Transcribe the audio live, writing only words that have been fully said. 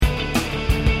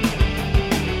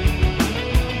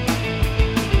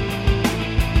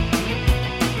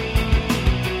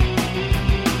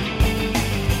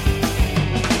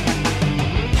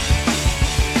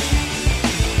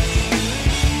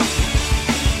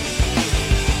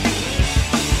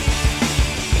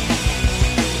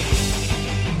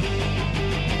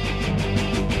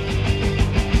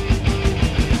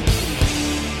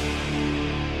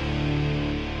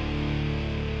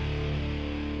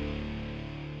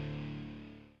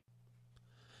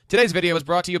Today's video is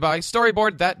brought to you by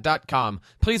StoryboardThat.com.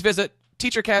 Please visit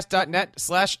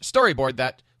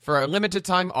teachercast.net/storyboardthat for a limited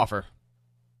time offer.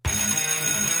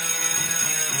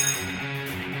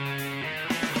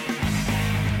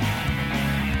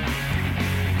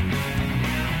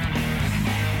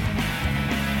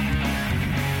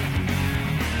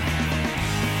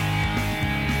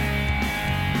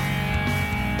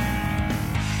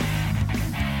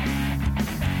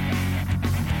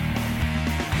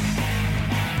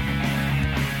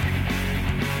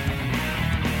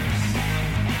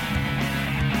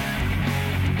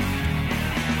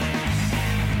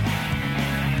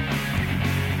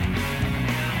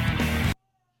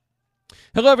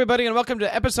 Hello, everybody, and welcome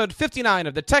to episode 59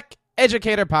 of the Tech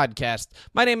Educator Podcast.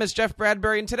 My name is Jeff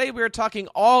Bradbury, and today we are talking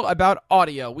all about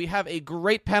audio. We have a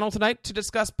great panel tonight to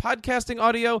discuss podcasting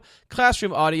audio,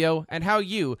 classroom audio, and how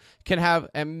you can have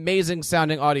amazing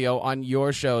sounding audio on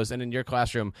your shows and in your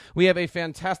classroom. We have a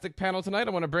fantastic panel tonight.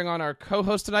 I want to bring on our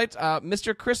co-host tonight,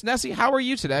 Mr. Chris Nesi. How are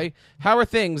you today? How are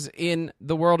things in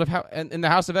the world of in the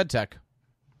House of EdTech?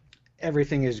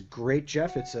 Everything is great,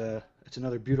 Jeff. It's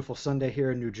another beautiful Sunday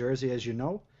here in New Jersey, as you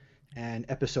know, and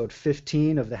episode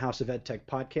 15 of the House of EdTech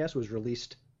podcast was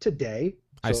released today.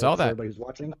 I saw that. Everybody who's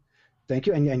watching, thank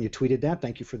you, and you tweeted that.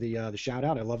 Thank you for the shout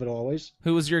out. I love it always.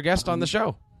 Who was your guest on the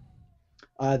show?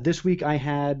 This week I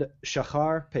had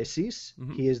Shahar Pesis.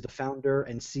 Mm-hmm. He is the founder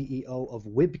and CEO of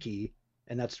Wibkey,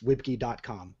 and that's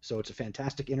wibkey.com. So it's a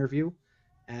fantastic interview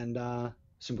and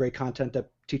some great content that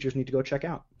teachers need to go check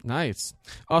out. Nice.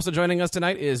 Also joining us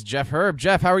tonight is Jeff Herb.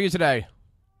 Jeff, how are you today?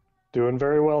 Doing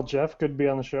very well, Jeff. Good to be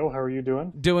on the show. How are you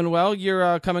doing? Doing well.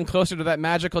 You're coming closer to that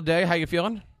magical day. How you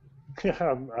feeling?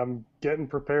 Yeah, I'm getting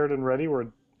prepared and ready. We're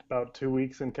about 2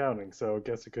 weeks and counting, so I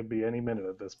guess it could be any minute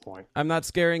at this point. I'm not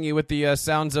scaring you with the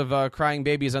sounds of crying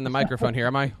babies on the microphone here,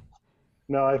 am I?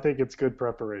 No, I think it's good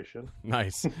preparation.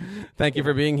 Nice. Thank you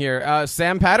for being here.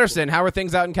 Sam Patterson, how are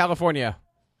things out in California?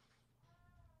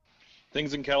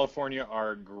 Things in California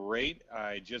are great.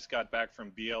 I just got back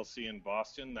from BLC in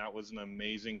Boston. That was an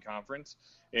amazing conference.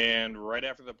 And right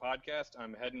after the podcast,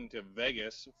 I'm heading to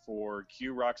Vegas for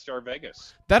Q Rockstar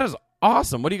Vegas. That is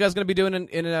awesome. What are you guys going to be doing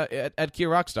at Q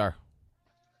Rockstar?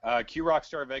 Q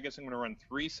Rockstar Vegas, I'm going to run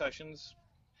 3 sessions.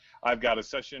 I've got a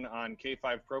session on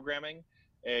K5 programming,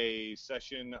 a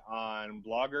session on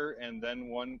Blogger, and then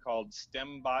one called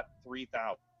STEMBot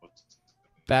 3000.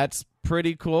 That's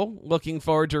pretty cool. Looking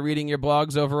forward to reading your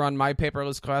blogs over on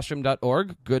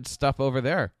mypaperlessclassroom.org. Good stuff over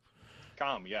there.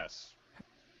 Yes.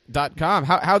 .com.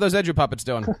 How are those EduPuppets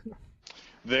doing?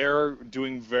 They're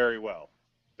doing very well.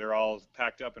 They're all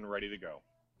packed up and ready to go.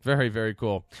 Very, very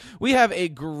cool. We have a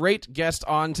great guest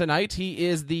on tonight. He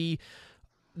is the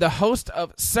host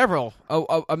of several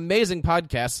amazing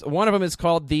podcasts. One of them is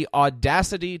called The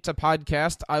Audacity to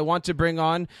Podcast. I want to bring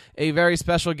on a very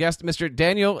special guest, Mr.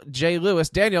 Daniel J. Lewis.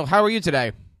 Daniel, how are you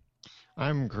today?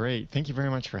 I'm great. Thank you very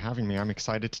much for having me. I'm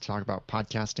excited to talk about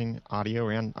podcasting, audio,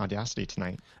 and Audacity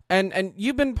tonight. And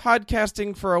you've been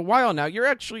podcasting for a while now. You're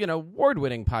actually an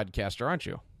award-winning podcaster, aren't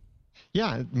you?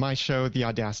 Yeah, my show, The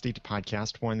Audacity to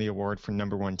Podcast, won the award for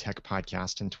 #1 tech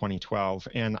podcast in 2012.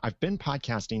 And I've been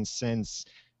podcasting since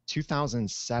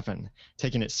 2007,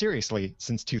 taking it seriously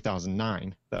since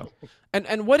 2009, though.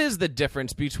 And what is the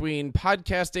difference between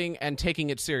podcasting and taking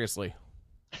it seriously?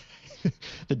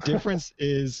 The difference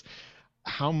is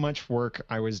how much work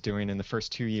I was doing in the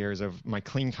first 2 years of my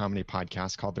clean comedy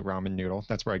podcast called The Ramen Noodle.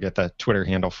 That's where I get the Twitter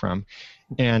handle from.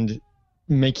 And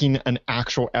making an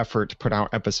actual effort to put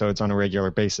out episodes on a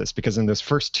regular basis, because in those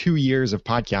first 2 years of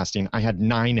podcasting, I had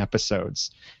 9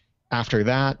 episodes. After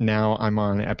that, now I'm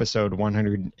on episode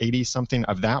 180-something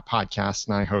of that podcast,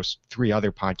 and I host 3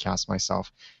 other podcasts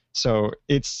myself. So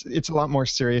it's a lot more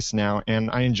serious now, and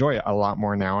I enjoy it a lot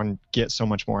more now and get so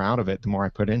much more out of it the more I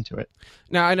put into it.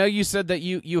 Now, I know you said that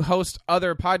you host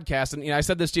other podcasts, and I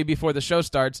said this to you before the show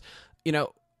starts.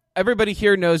 Everybody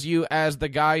here knows you as the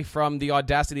guy from the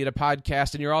Audacity to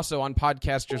Podcast, and you're also on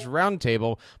Podcasters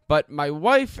Roundtable. But my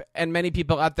wife and many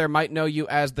people out there might know you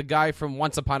as the guy from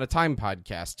Once Upon a Time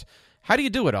podcast. How do you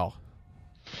do it all?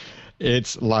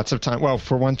 It's lots of time. Well,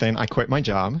 for one thing, I quit my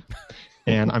job,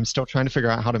 and I'm still trying to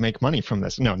figure out how to make money from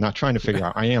this. No, not trying to figure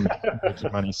out. I am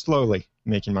making money, slowly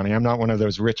making money. I'm not one of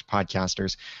those rich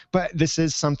podcasters. But this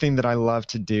is something that I love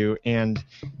to do, and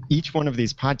each one of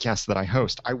these podcasts that I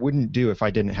host, I wouldn't do if I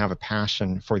didn't have a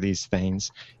passion for these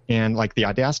things. And like the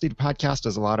Audacity podcast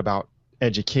is a lot about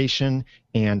education,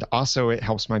 and also it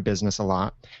helps my business a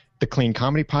lot. The Clean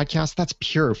Comedy podcast, that's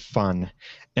pure fun.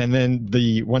 And then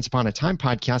the Once Upon a Time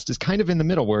podcast is kind of in the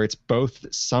middle, where it's both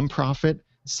some profit,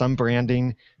 some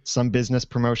branding, some business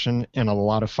promotion, and a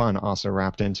lot of fun also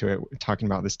wrapped into it, talking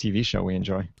about this TV show we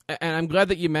enjoy. And I'm glad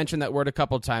that you mentioned that word a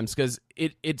couple of times, because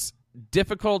it's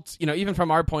difficult, even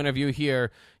from our point of view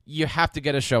here. You have to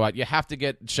get a show out. You have to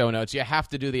get show notes. You have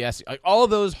to do the SEO. Like, all of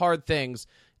those hard things.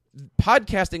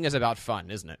 Podcasting is about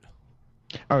fun, isn't it?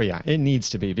 Oh, yeah, it needs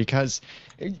to be, because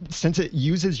since it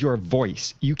uses your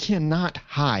voice, you cannot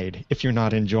hide if you're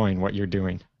not enjoying what you're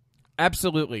doing.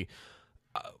 Absolutely.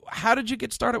 How did you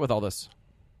get started with all this?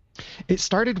 It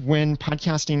started when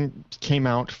podcasting came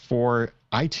out for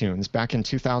iTunes back in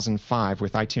 2005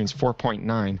 with iTunes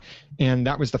 4.9, and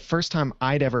that was the first time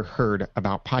I'd ever heard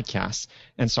about podcasts.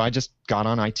 And so I just got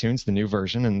on iTunes, the new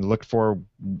version, and looked for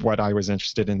what I was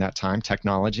interested in that time,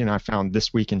 technology, and I found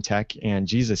This Week in Tech and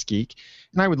Jesus Geek,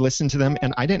 and I would listen to them.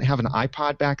 And I didn't have an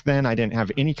iPod back then. I didn't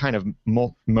have any kind of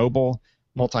mobile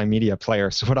multimedia player.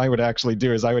 So what I would actually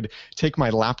do is I would take my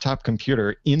laptop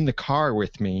computer in the car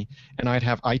with me, and I'd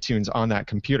have iTunes on that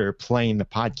computer playing the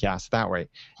podcast that way.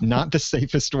 Not the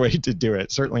safest way to do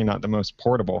it, certainly not the most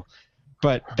portable,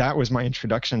 but that was my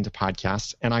introduction to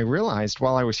podcasts. And I realized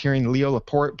while I was hearing Leo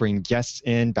Laporte bring guests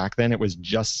in, back then it was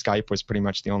just Skype was pretty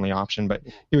much the only option, but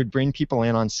he would bring people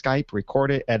in on Skype,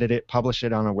 record it, edit it, publish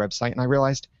it on a website, and I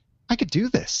realized I could do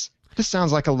this. This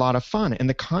sounds like a lot of fun, and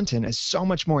the content is so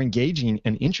much more engaging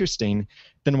and interesting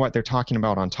than what they're talking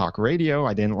about on talk radio.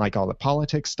 I didn't like all the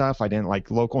politics stuff. I didn't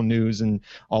like local news and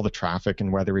all the traffic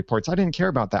and weather reports. I didn't care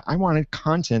about that. I wanted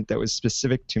content that was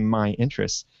specific to my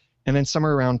interests. And then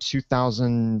somewhere around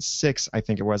 2006, I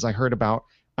think it was, I heard about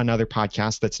another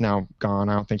podcast that's now gone.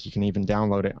 I don't think you can even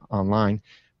download it online,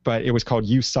 but it was called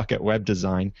You Suck at Web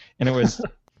Design, and it was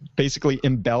basically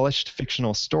embellished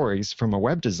fictional stories from a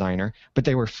web designer, but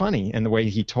they were funny, and the way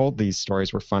he told these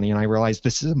stories were funny, and I realized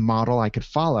this is a model I could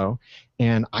follow,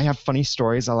 and I have funny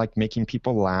stories. I like making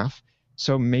people laugh,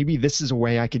 so maybe this is a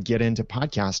way I could get into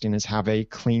podcasting, is have a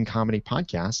clean comedy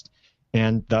podcast,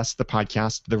 and thus the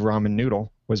podcast The Ramen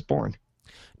Noodle was born.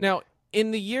 Now,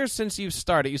 in the years since you've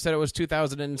started, you said it was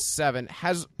 2007,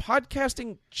 has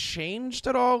podcasting changed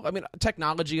at all? I mean,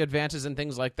 technology advances and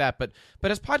things like that, but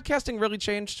has podcasting really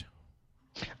changed?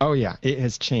 Oh, yeah, it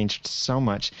has changed so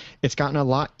much. It's gotten a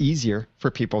lot easier for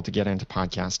people to get into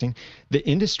podcasting. The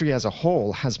industry as a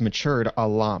whole has matured a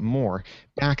lot more.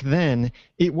 Back then,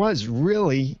 it was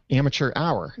really amateur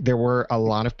hour. There were a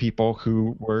lot of people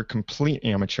who were complete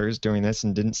amateurs doing this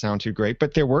and didn't sound too great,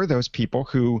 but there were those people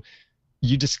who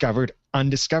you discovered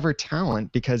undiscovered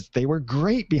talent because they were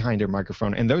great behind a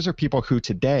microphone. And those are people who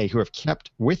today, who have kept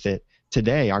with it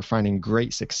today, are finding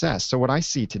great success. So what I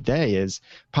see today is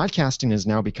podcasting is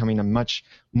now becoming a much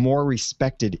more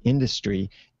respected industry,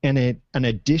 and an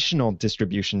additional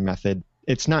distribution method.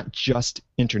 It's not just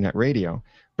internet radio,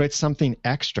 but it's something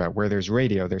extra where there's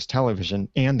radio, there's television,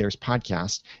 and there's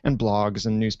podcasts and blogs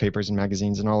and newspapers and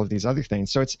magazines and all of these other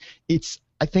things. So it's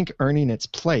I think, earning its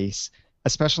place,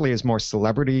 especially as more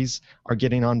celebrities are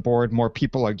getting on board, more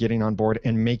people are getting on board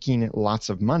and making lots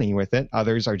of money with it.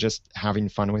 Others are just having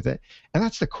fun with it. And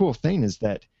that's the cool thing, is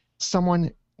that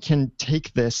someone can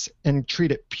take this and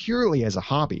treat it purely as a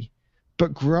hobby,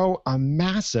 but grow a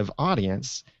massive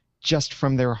audience just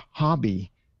from their hobby.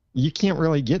 You can't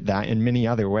really get that in many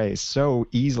other ways so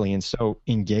easily and so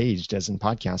engaged as in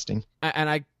podcasting. And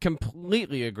I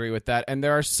completely agree with that. And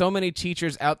there are so many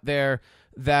teachers out there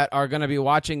that are going to be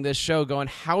watching this show going,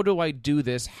 how do I do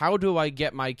this? How do I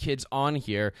get my kids on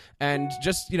here? And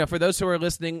just, for those who are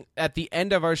listening, at the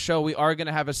end of our show, we are going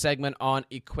to have a segment on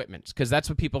equipment, because that's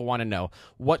what people want to know.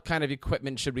 What kind of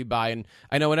equipment should we buy? And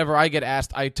I know whenever I get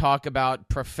asked, I talk about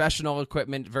professional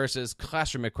equipment versus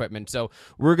classroom equipment. So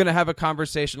we're going to have a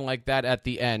conversation like that at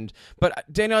the end. But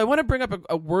Daniel, I want to bring up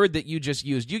a word that you just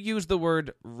used. You used the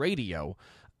word radio.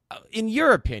 In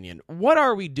your opinion, what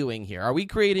are we doing here? Are we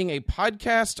creating a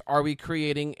podcast? Are we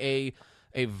creating a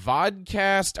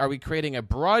vodcast? Are we creating a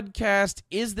broadcast?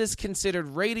 Is this considered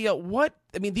radio?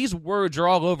 These words are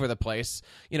all over the place.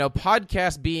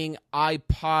 Podcast being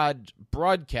iPod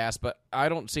broadcast, but I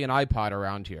don't see an iPod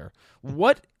around here.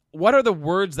 What are the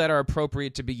words that are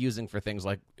appropriate to be using for things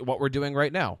like what we're doing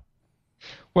right now?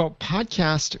 Well,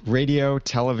 podcast, radio,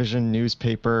 television,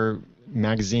 newspaper,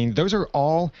 magazine, those are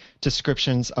all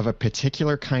descriptions of a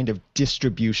particular kind of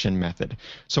distribution method.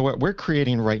 So what we're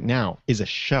creating right now is a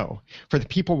show. For the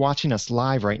people watching us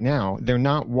live right now, they're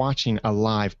not watching a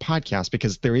live podcast,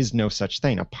 because there is no such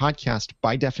thing. A podcast,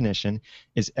 by definition,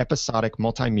 is episodic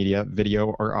multimedia, video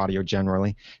or audio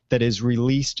generally, that is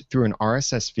released through an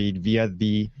RSS feed via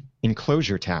the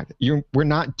enclosure tag. We're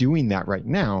not doing that right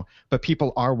now, but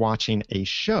people are watching a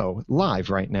show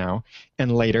live right now,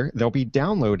 and later they'll be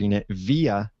downloading it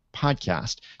via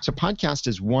podcast. So podcast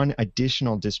is one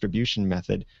additional distribution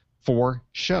method for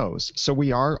shows. So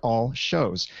we are all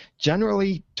shows.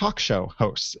 Generally, talk show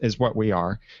hosts is what we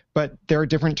are, but there are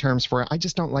different terms for it. I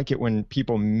just don't like it when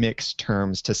people mix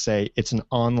terms to say it's an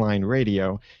online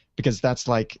radio, because that's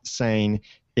like saying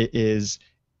it is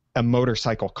a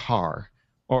motorcycle car,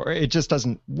 or it just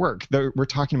doesn't work. We're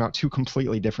talking about two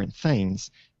completely different things.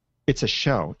 It's a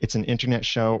show. It's an internet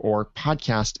show, or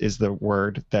podcast is the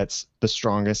word that's the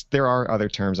strongest. There are other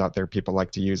terms out there people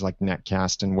like to use, like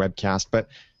netcast and webcast, but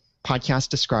podcast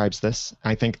describes this.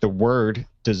 I think the word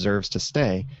deserves to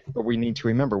stay, but we need to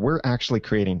remember we're actually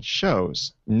creating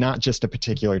shows, not just a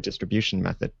particular distribution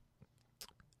method.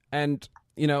 And,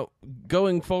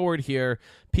 going forward here,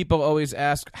 people always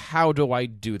ask, how do I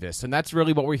do this? And that's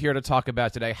really what we're here to talk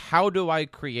about today. How do I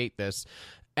create this?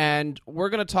 And we're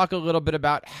going to talk a little bit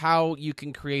about how you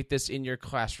can create this in your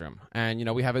classroom. And,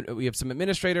 we have some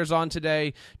administrators on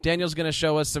today. Daniel's going to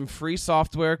show us some free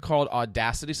software called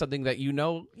Audacity, something that you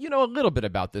know a little bit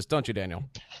about this, don't you, Daniel?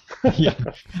 Yeah.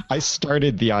 I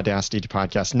started the Audacity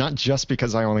podcast, not just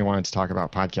because I only wanted to talk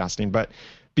about podcasting, but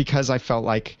because I felt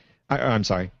like, I'm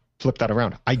sorry, flip that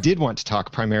around. I did want to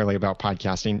talk primarily about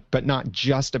podcasting, but not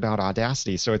just about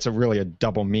Audacity. So it's really a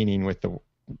double meaning with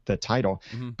the title.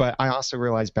 Mm-hmm. But I also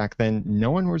realized back then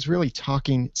no one was really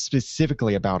talking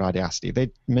specifically about Audacity.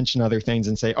 They'd mention other things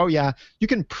and say, oh yeah, you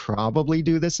can probably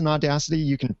do this in Audacity.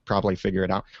 You can probably figure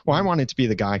it out. Well, I wanted to be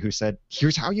the guy who said,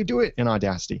 here's how you do it in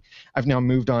Audacity. I've now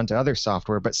moved on to other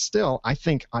software, but still I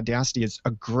think Audacity is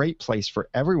a great place for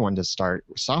everyone to start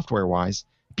software-wise,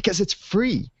 because it's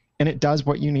free and it does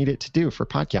what you need it to do for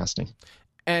podcasting.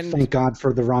 And thank God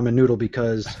for the ramen noodle,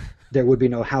 because there would be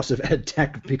no House of Ed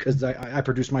Tech, because I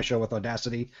produced my show with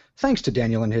Audacity, thanks to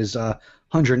Daniel and his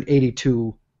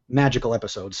 182 magical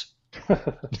episodes.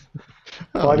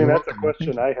 Well, I mean, that's a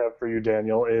question I have for you,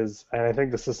 Daniel, and I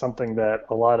think this is something that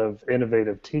a lot of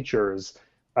innovative teachers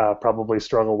probably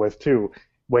struggle with too.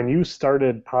 When you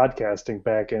started podcasting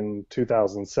back in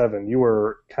 2007, you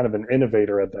were kind of an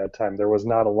innovator at that time. There was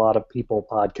not a lot of people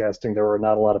podcasting. There were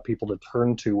not a lot of people to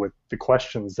turn to with the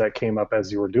questions that came up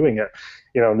as you were doing it.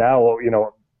 Now,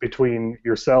 between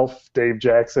yourself, Dave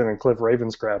Jackson, and Cliff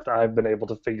Ravenscraft, I've been able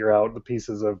to figure out the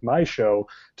pieces of my show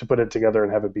to put it together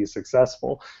and have it be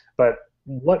successful. But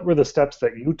what were the steps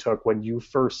that you took when you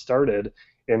first started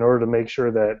in order to make sure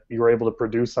that you were able to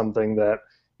produce something that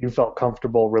you felt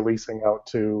comfortable releasing out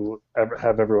to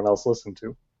have everyone else listen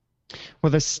to?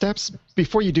 Well, the steps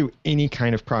before you do any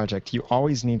kind of project, you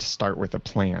always need to start with a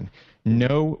plan.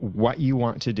 Know what you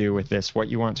want to do with this, what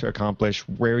you want to accomplish,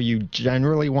 where you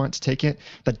generally want to take it.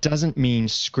 That doesn't mean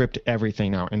script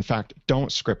everything out. In fact,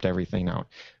 don't script everything out.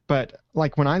 But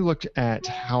like when I looked at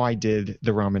how I did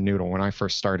the ramen noodle when I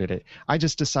first started it, I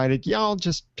just decided, I'll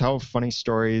just tell funny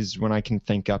stories when I can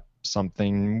think up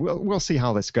something. We'll see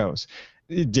how this goes.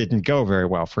 It didn't go very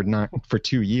well for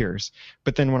 2 years.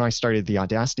 But then when I started the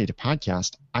Audacity to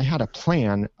podcast, I had a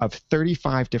plan of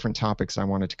 35 different topics I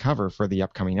wanted to cover for the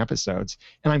upcoming episodes.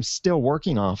 And I'm still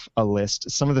working off a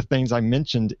list. Some of the things I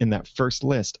mentioned in that first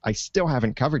list, I still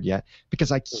haven't covered yet,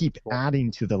 because I keep adding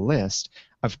to the list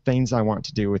of things I want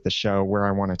to do with the show, where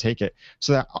I want to take it.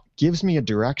 So that gives me a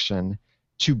direction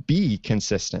to be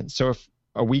consistent. So if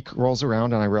a week rolls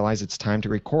around and I realize it's time to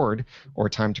record or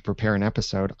time to prepare an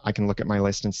episode, I can look at my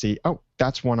list and see, oh,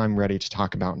 that's one I'm ready to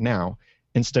talk about now,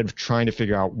 instead of trying to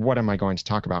figure out what am I going to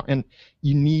talk about. And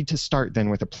you need to start then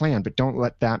with a plan, but don't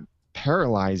let that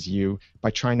paralyze you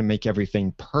by trying to make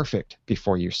everything perfect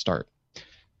before you start.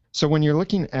 So when you're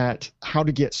looking at how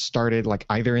to get started, like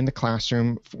either in the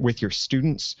classroom with your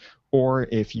students, or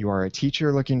if you are a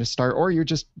teacher looking to start, or you're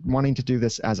just wanting to do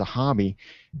this as a hobby,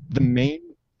 the main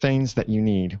things that you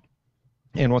need,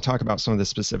 and we'll talk about some of the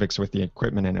specifics with the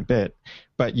equipment in a bit,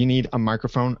 but you need a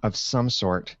microphone of some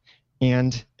sort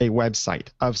and a website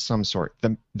of some sort.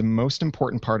 The most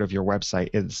important part of your website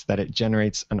is that it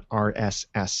generates an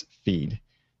RSS feed.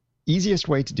 Easiest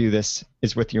way to do this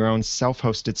is with your own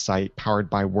self-hosted site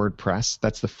powered by WordPress.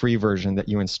 That's the free version that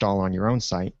you install on your own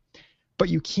site. But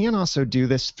you can also do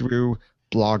this through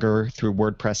Blogger, through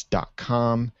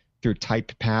WordPress.com, through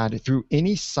TypePad, through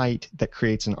any site that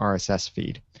creates an RSS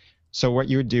feed. So what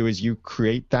you would do is you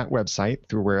create that website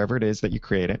through wherever it is that you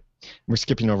create it. We're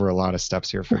skipping over a lot of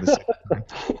steps here for the sake of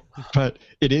time. But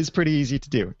it is pretty easy to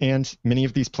do. And many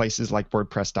of these places like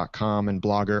WordPress.com and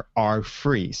Blogger are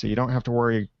free. So you don't have to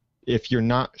worry. If you're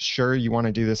not sure you want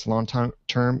to do this long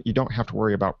term, you don't have to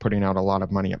worry about putting out a lot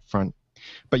of money up front.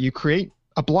 But you create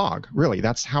a blog, really.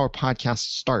 That's how a podcast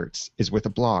starts, is with a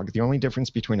blog. The only difference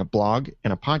between a blog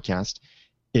and a podcast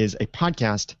is a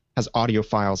podcast has audio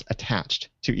files attached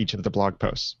to each of the blog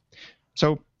posts.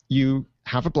 So you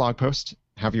have a blog post,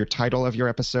 have your title of your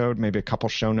episode, maybe a couple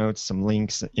show notes, some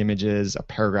links, images, a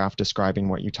paragraph describing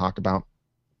what you talk about.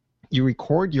 You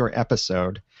record your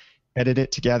episode, edit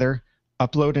it together,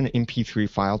 upload an MP3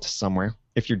 file to somewhere.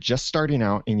 If you're just starting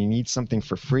out and you need something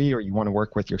for free or you want to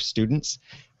work with your students,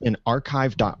 then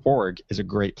archive.org is a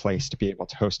great place to be able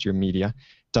to host your media.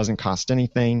 It doesn't cost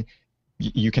anything.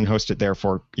 You can host it there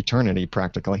for eternity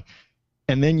practically.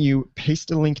 And then you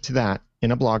paste a link to that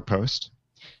in a blog post.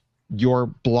 Your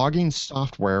blogging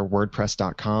software,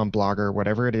 WordPress.com, Blogger,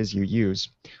 whatever it is you use,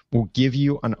 will give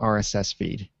you an RSS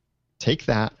feed. Take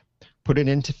that, put it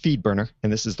into FeedBurner,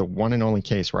 and this is the one and only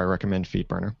case where I recommend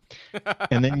FeedBurner.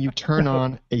 And then you turn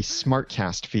on a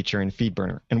SmartCast feature in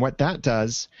FeedBurner. And what that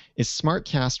does is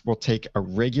SmartCast will take a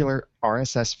regular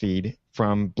RSS feed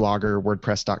from Blogger,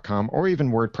 WordPress.com, or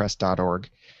even WordPress.org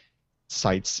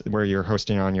sites where you're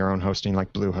hosting on your own hosting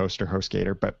like Bluehost or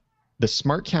HostGator. But the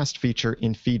SmartCast feature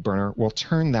in FeedBurner will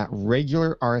turn that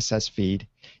regular RSS feed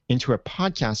into a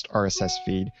podcast RSS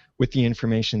feed with the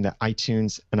information that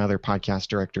iTunes and other podcast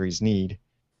directories need.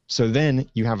 So then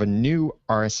you have a new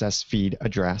RSS feed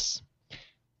address.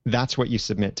 That's what you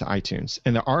submit to iTunes.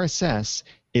 And the RSS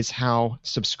is how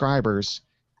subscribers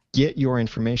get your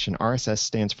information. RSS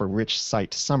stands for Rich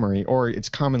Site Summary, or it's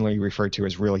commonly referred to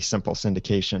as really simple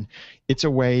syndication. It's a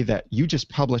way that you just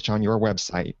publish on your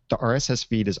website. The RSS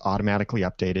feed is automatically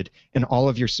updated, and all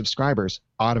of your subscribers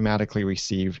automatically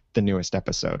receive the newest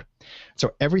episode.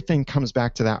 So everything comes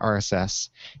back to that RSS,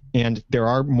 and there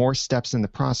are more steps in the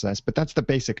process, but that's the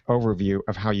basic overview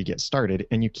of how you get started,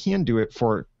 and you can do it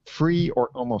for free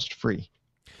or almost free.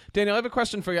 Daniel, I have a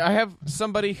question for you. I have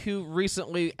somebody who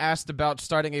recently asked about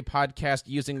starting a podcast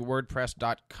using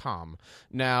WordPress.com.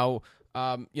 Now,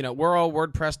 we're all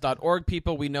WordPress.org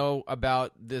people. We know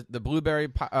about the Blueberry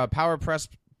PowerPress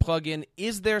plugin.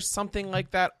 Is there something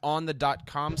like that on the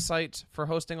 .com site for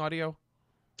hosting audio?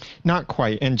 Not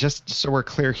quite. And just so we're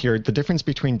clear here, the difference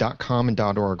between .com and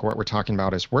 .org, what we're talking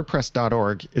about is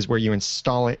WordPress.org is where you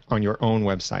install it on your own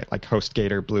website, like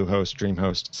HostGator, Bluehost,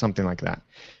 DreamHost, something like that.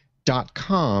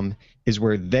 .com is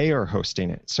where they are hosting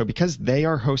it. So because they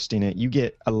are hosting it, you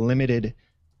get a limited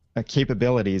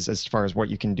capabilities as far as what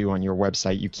you can do on your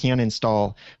website. You can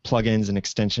install plugins and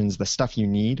extensions, the stuff you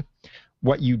need.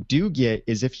 What you do get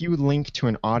is if you link to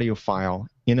an audio file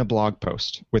in a blog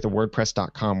post with a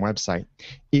WordPress.com website,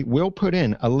 it will put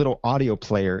in a little audio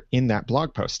player in that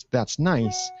blog post. That's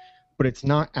nice, but it's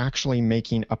not actually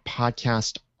making a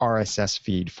podcast RSS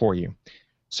feed for you.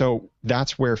 So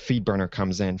that's where FeedBurner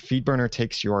comes in. FeedBurner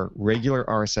takes your regular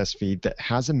RSS feed that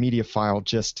has a media file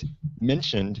just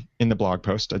mentioned in the blog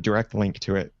post, a direct link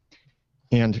to it,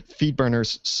 and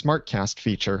FeedBurner's SmartCast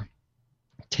feature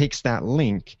takes that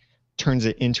link, turns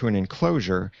it into an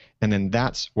enclosure, and then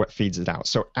that's what feeds it out.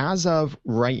 So as of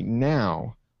right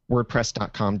now,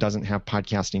 WordPress.com doesn't have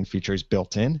podcasting features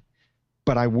built in,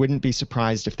 but I wouldn't be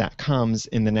surprised if that comes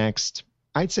in the next,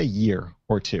 I'd say, year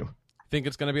or two. Think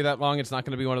it's going to be that long? It's not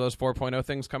going to be one of those 4.0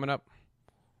 things coming up?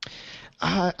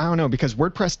 I don't know, because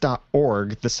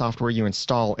WordPress.org, the software you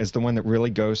install, is the one that really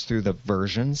goes through the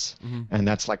versions, and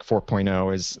that's like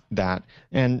 4.0 is that.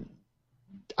 And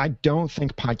I don't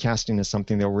think podcasting is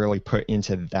something they'll really put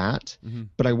into that,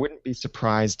 but I wouldn't be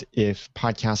surprised if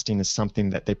podcasting is something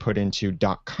that they put into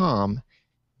 .com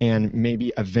and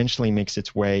maybe eventually makes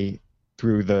its way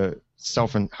through the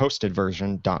self-hosted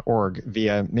version .org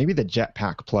via maybe the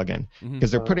Jetpack plugin,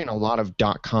 because they're putting a lot of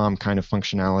 .com kind of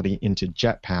functionality into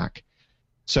Jetpack.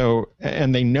 So,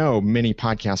 and they know many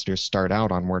podcasters start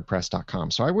out on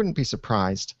WordPress.com, so I wouldn't be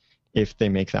surprised if they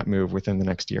make that move within the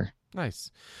next year.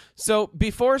 Nice. So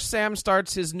before Sam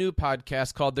starts his new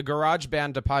podcast called the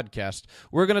GarageBand to Podcast,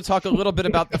 we're going to talk a little bit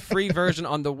about the free version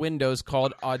on the Windows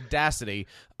called Audacity.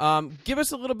 Give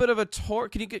us a little bit of a tour.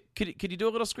 Could you do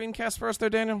a little screencast for us there,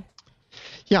 Daniel?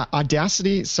 Yeah,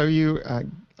 Audacity, so you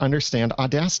understand,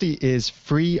 Audacity is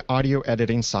free audio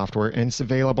editing software, and it's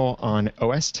available on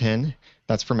OS X,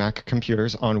 that's for Mac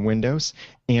computers, on Windows,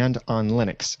 and on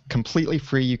Linux. Completely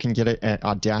free. You can get it at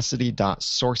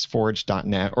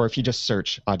audacity.sourceforge.net, or if you just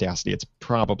search Audacity, it's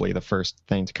probably the first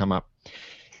thing to come up.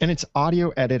 And it's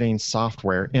audio editing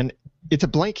software, and it's a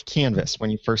blank canvas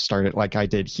when you first start it, like I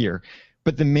did here.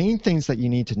 But the main things that you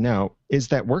need to know is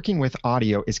that working with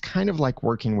audio is kind of like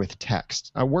working with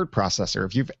text, a word processor.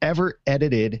 If you've ever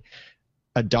edited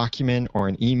a document or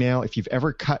an email, if you've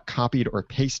ever cut, copied, or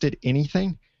pasted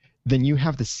anything, then you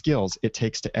have the skills it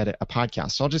takes to edit a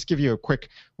podcast. So I'll just give you a quick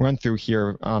run through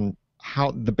here on how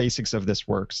the basics of this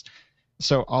works.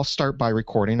 So I'll start by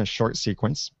recording a short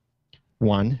sequence.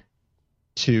 1,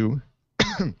 2,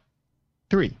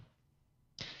 3.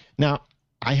 Now,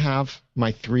 I have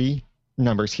my 3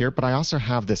 numbers here, but I also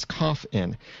have this cough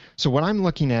in. So what I'm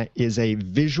looking at is a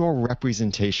visual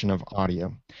representation of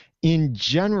audio. In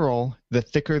general, the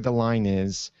thicker the line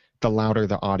is, the louder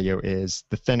the audio is,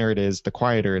 the thinner it is, the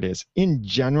quieter it is. In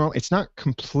general, it's not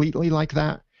completely like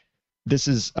that. This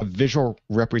is a visual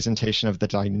representation of the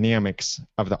dynamics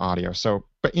of the audio. So,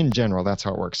 but in general, that's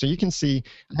how it works. So you can see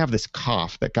I have this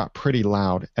cough that got pretty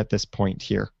loud at this point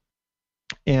here.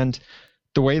 And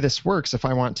the way this works, if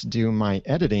I want to do my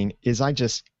editing, is I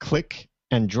just click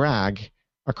and drag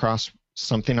across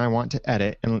something I want to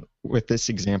edit. And with this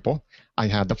example, I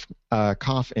had the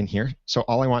cough in here. So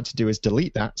all I want to do is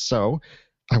delete that. So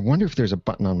I wonder if there's a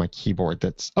button on my keyboard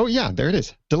that's, oh yeah, there it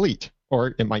is, delete.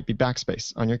 Or it might be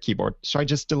backspace on your keyboard. So I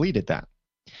just deleted that.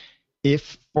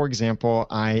 If, for example,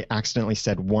 I accidentally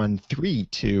said 1, 3,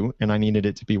 2, and I needed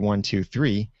it to be 1, 2,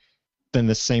 3, then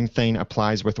the same thing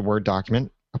applies with a Word document,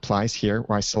 applies here,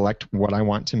 where I select what I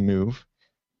want to move.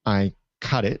 I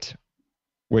cut it,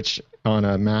 which on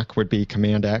a Mac would be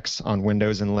Command X, on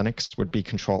Windows and Linux would be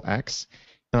Control X.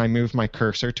 And I move my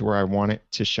cursor to where I want it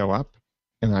to show up,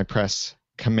 and I press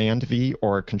Command V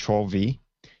or Control V,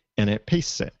 and it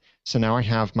pastes it. So now I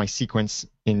have my sequence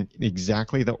in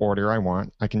exactly the order I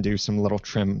want. I can do some little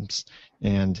trims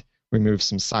and remove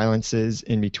some silences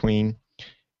in between.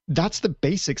 That's the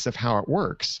basics of how it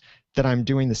works, that I'm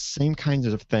doing the same kinds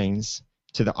of things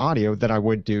to the audio that I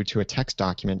would do to a text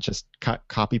document, just cut,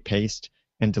 copy, paste,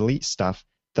 and delete stuff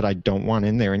that I don't want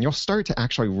in there. And you'll start to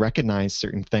actually recognize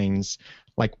certain things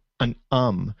like an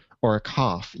or a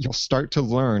cough. You'll start to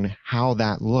learn how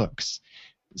that looks,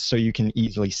 so you can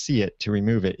easily see it to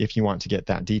remove it if you want to get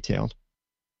that detailed.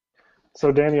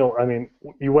 So Daniel, I mean,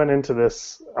 you went into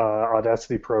this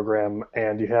Audacity program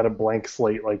and you had a blank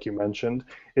slate like you mentioned.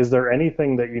 Is there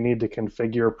anything that you need to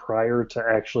configure prior to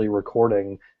actually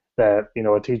recording that, you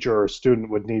know, a teacher or a student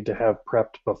would need to have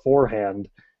prepped beforehand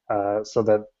so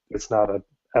that it's not an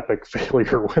epic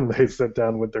failure when they sit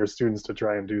down with their students to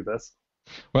try and do this?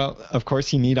 Well, of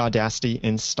course, you need Audacity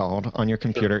installed on your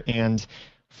computer. Sure. And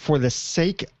for the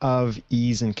sake of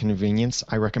ease and convenience,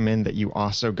 I recommend that you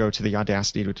also go to the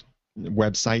Audacity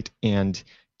website and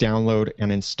download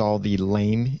and install the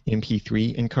LAME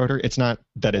MP3 encoder. It's not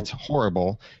that it's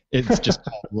horrible. It's just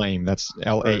called LAME. That's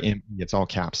LAME. It's all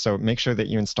caps. So make sure that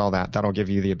you install that. That'll give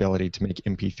you the ability to make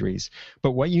MP3s.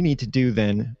 But what you need to do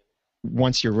then,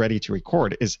 once you're ready to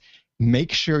record, is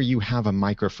make sure you have a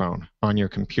microphone on your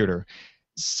computer.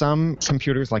 Some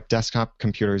computers, like desktop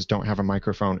computers, don't have a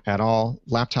microphone at all.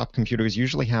 Laptop computers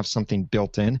usually have something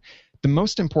built in. The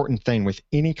most important thing with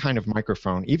any kind of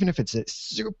microphone, even if it's a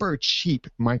super cheap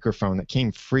microphone that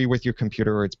came free with your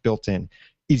computer or it's built in,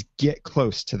 is get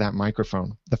close to that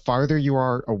microphone. The farther you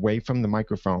are away from the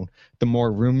microphone, the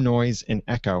more room noise and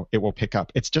echo it will pick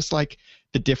up. It's just like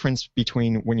the difference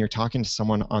between when you're talking to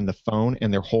someone on the phone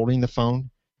and they're holding the phone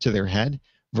to their head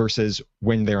versus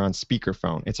when they're on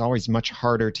speakerphone. It's always much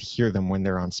harder to hear them when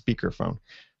they're on speakerphone.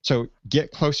 So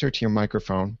get closer to your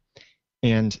microphone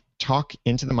and talk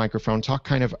into the microphone, talk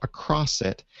kind of across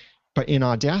it. But in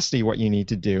Audacity, what you need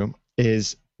to do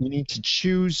is you need to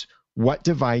choose what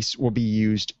device will be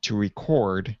used to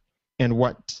record and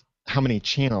how many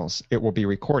channels it will be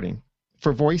recording.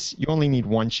 For voice, you only need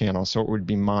one channel, so it would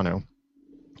be mono.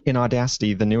 In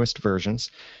Audacity, the newest versions,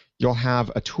 you'll have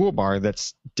a toolbar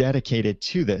that's dedicated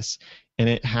to this, and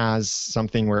it has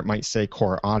something where it might say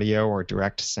Core Audio or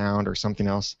Direct Sound or something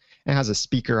else. It has a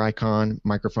speaker icon,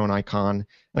 microphone icon,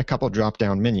 and a couple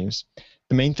drop-down menus.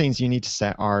 The main things you need to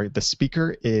set are the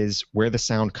speaker is where the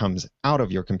sound comes out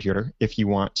of your computer if you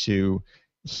want to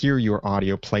hear your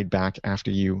audio played back after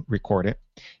you record it.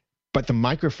 But the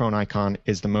microphone icon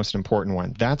is the most important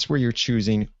one. That's where you're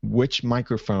choosing which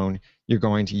microphone you're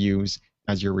going to use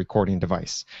as your recording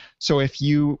device. So if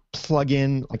you plug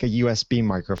in like a USB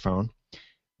microphone,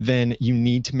 then you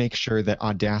need to make sure that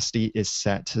Audacity is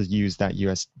set to use that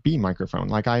USB microphone.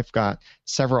 Like I've got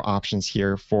several options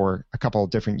here for a couple of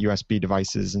different USB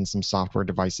devices and some software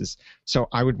devices. So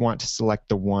I would want to select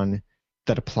the one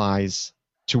that applies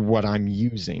to what I'm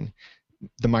using.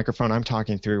 The microphone I'm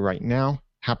talking through right now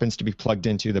happens to be plugged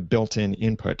into the built-in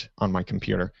input on my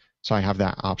computer. So I have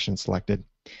that option selected.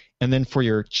 And then for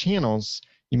your channels,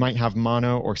 you might have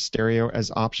mono or stereo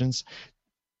as options.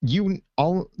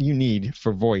 All you need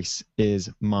for voice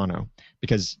is mono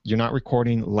because you're not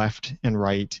recording left and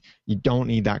right. You don't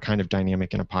need that kind of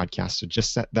dynamic in a podcast. So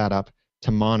just set that up to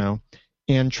mono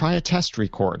and try a test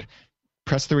record.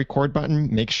 Press the record button,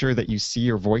 make sure that you see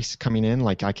your voice coming in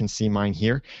like I can see mine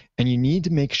here, and you need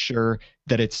to make sure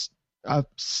that it's a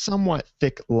somewhat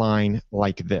thick line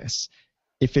like this.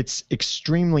 If it's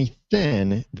extremely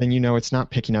thin, then you know it's not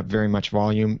picking up very much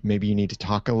volume. Maybe you need to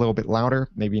talk a little bit louder.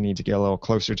 Maybe you need to get a little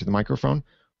closer to the microphone.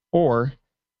 Or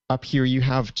up here you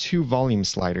have two volume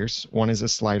sliders. One is a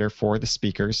slider for the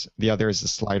speakers. The other is a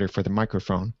slider for the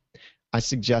microphone. I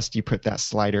suggest you put that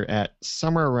slider at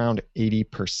somewhere around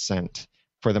 80%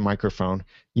 for the microphone.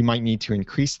 You might need to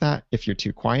increase that if you're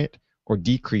too quiet, or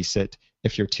decrease it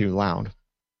if you're too loud.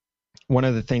 One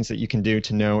of the things that you can do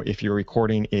to know if your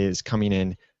recording is coming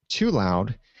in too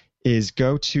loud is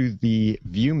go to the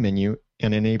View menu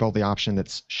and enable the option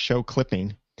that's Show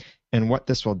Clipping. And what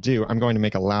this will do, I'm going to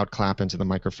make a loud clap into the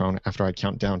microphone after I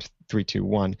count down to 3, 2,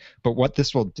 1. But what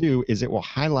this will do is it will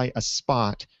highlight a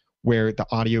spot where the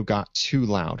audio got too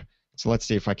loud. So let's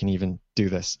see if I can even do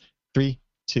this. 3,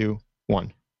 2,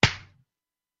 1.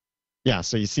 Yeah,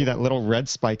 so you see that little red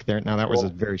spike there. Now that was a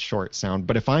very short sound,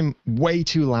 but if I'm way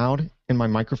too loud in my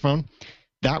microphone,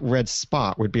 that red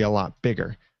spot would be a lot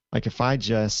bigger. Like if I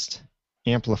just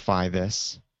amplify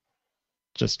this,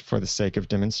 just for the sake of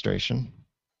demonstration,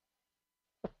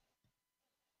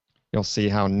 you'll see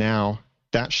how now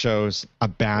that shows a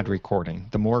bad recording.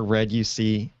 The more red you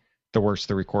see, the worse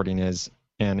the recording is,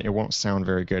 and it won't sound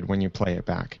very good when you play it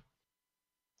back.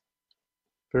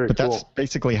 Very cool. That's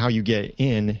basically how you get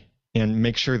in and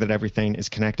make sure that everything is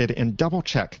connected, and double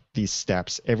check these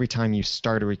steps every time you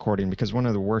start a recording, because one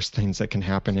of the worst things that can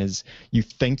happen is you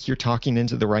think you're talking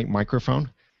into the right microphone,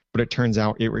 but it turns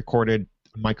out it recorded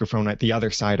a microphone at the other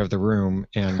side of the room,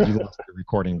 and you lost the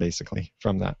recording basically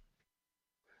from that.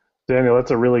 Daniel,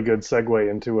 that's a really good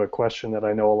segue into a question that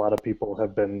I know a lot of people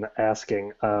have been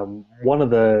asking. One of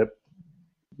the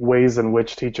ways in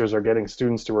which teachers are getting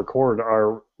students to record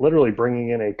are literally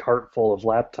bringing in a cart full of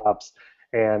laptops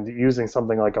and using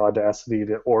something like Audacity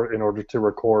in order to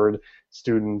record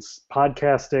students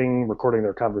podcasting, recording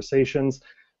their conversations.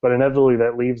 But inevitably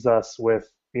that leaves us with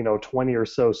 20 or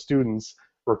so students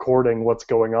recording what's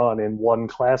going on in one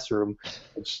classroom,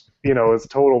 which is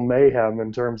total mayhem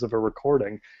in terms of a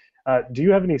recording. Do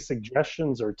you have any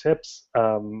suggestions or tips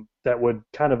that would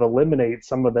kind of eliminate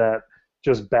some of that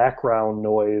just background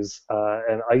noise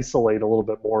and isolate a little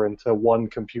bit more into one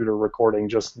computer recording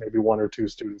just maybe one or two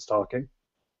students talking?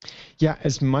 Yeah,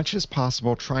 as much as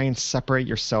possible, try and separate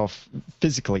yourself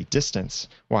physically,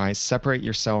 distance-wise, separate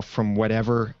yourself from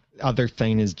whatever other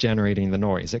thing is generating the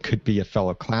noise. It could be a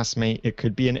fellow classmate, it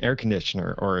could be an air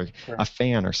conditioner or a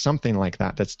fan or something like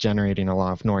that that's generating a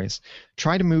lot of noise.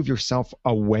 Try to move yourself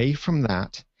away from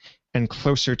that and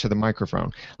closer to the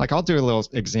microphone. Like I'll do a little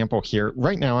example here.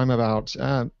 Right now I'm about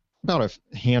a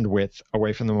hand width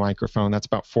away from the microphone. That's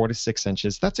about 4 to 6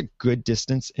 inches. That's a good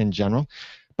distance in general.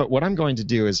 But what I'm going to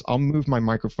do is I'll move my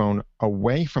microphone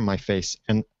away from my face,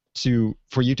 and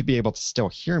for you to be able to still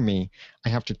hear me, I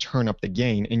have to turn up the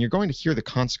gain, and you're going to hear the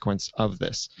consequence of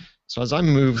this. So as I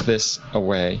move this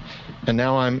away, and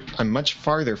now I'm much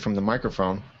farther from the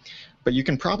microphone, but you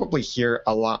can probably hear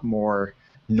a lot more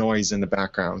noise in the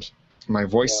background. My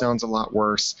voice sounds a lot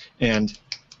worse, and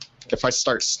if I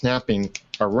start snapping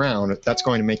around, that's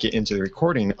going to make it into the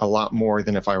recording a lot more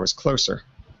than if I was closer.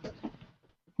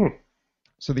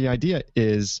 So the idea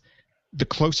is the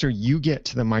closer you get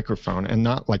to the microphone, and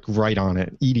not like right on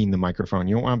it, eating the microphone.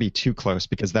 You don't want to be too close,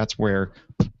 because that's where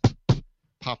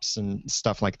pops and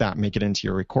stuff like that make it into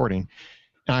your recording.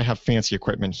 And I have fancy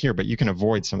equipment here, but you can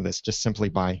avoid some of this just simply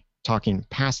by talking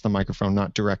past the microphone,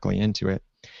 not directly into it.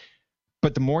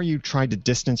 But the more you try to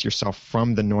distance yourself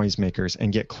from the noisemakers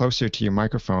and get closer to your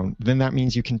microphone, then that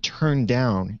means you can turn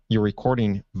down your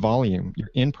recording volume, your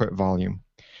input volume,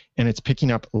 and it's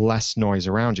picking up less noise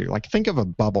around you. Like think of a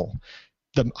bubble.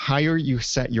 The higher you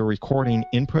set your recording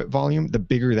input volume, the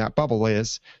bigger that bubble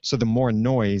is, so the more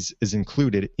noise is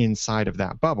included inside of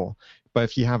that bubble. But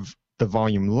if you have the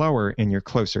volume lower and you're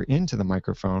closer into the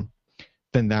microphone,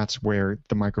 then that's where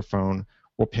the microphone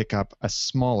will pick up a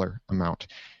smaller amount.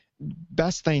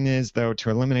 Best thing is, though, to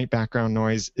eliminate background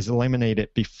noise is eliminate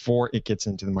it before it gets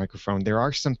into the microphone. There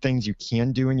are some things you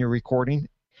can do in your recording,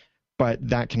 but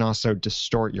that can also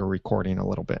distort your recording a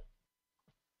little bit.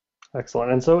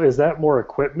 Excellent. And so is that more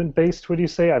equipment-based, would you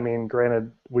say? I mean,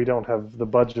 granted, we don't have the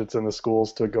budgets in the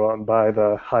schools to go out and buy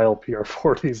the Heil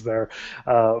PR40s there,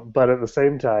 but at the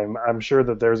same time, I'm sure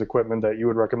that there's equipment that you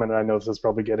would recommend, and I know this is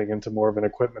probably getting into more of an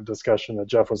equipment discussion that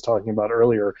Jeff was talking about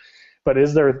earlier, but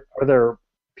are there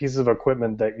pieces of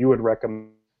equipment that you would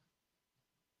recommend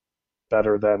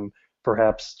better than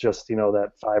perhaps just,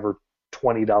 that $5 or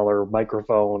 $20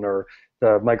 microphone, or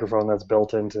the microphone that's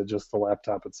built into just the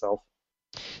laptop itself?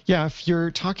 Yeah, if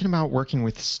you're talking about working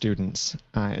with students,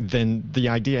 then the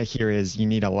idea here is you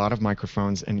need a lot of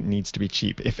microphones and it needs to be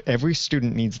cheap. If every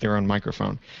student needs their own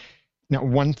microphone, Now,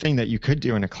 one thing that you could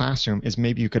do in a classroom is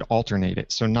maybe you could alternate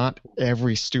it. So not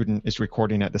every student is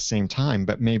recording at the same time,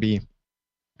 but maybe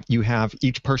you have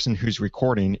each person who's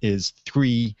recording is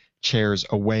 3 chairs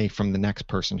away from the next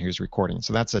person who's recording.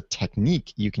 So that's a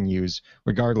technique you can use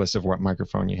regardless of what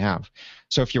microphone you have.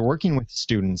 So if you're working with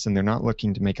students and they're not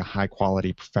looking to make a high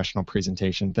quality professional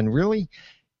presentation, then really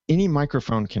any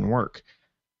microphone can work.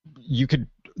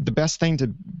 The best thing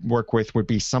to work with would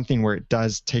be something where it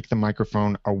does take the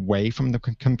microphone away from the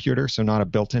computer, so not a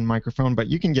built-in microphone, but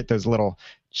you can get those little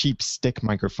cheap stick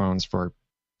microphones for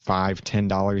 $5,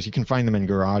 $10. You can find them in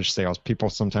garage sales. People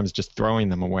sometimes just throwing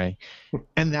them away.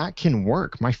 And that can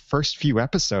work. My first few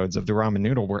episodes of the Ramen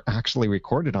Noodle were actually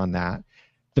recorded on that.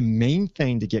 The main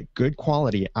thing to get good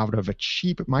quality out of a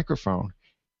cheap microphone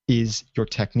is your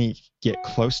technique. Get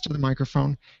close to the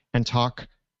microphone and talk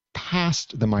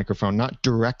past the microphone, not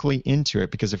directly into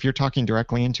it, because if you're talking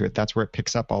directly into it, that's where it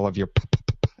picks up all of your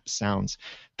sounds,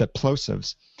 the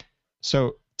plosives.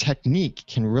 So technique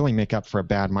can really make up for a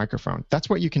bad microphone. That's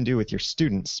what you can do with your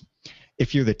students.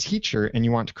 If you're the teacher and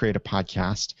you want to create a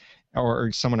podcast,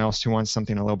 or someone else who wants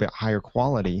something a little bit higher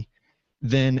quality,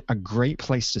 then a great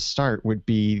place to start would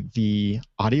be the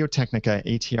Audio-Technica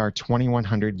ATR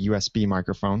 2100 USB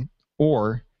microphone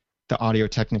or the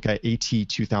Audio-Technica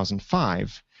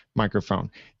AT2005 microphone.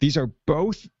 These are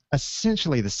both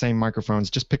essentially the same microphones.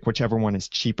 Just pick whichever one is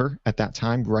cheaper at that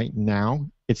time. Right now,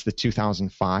 it's the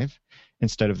 2005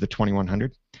 instead of the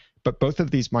 2100. But both of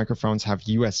these microphones have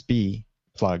USB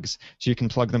plugs, so you can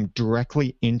plug them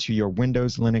directly into your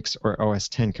Windows, Linux, or OS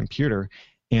X computer,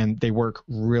 and they work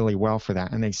really well for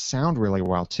that. And they sound really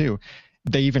well, too.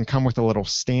 They even come with a little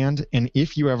stand, and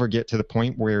if you ever get to the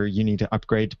point where you need to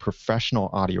upgrade to professional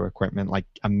audio equipment, like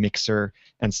a mixer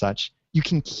and such, you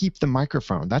can keep the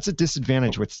microphone. That's a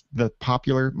disadvantage with the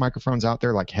popular microphones out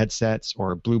there, like headsets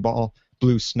or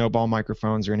blue snowball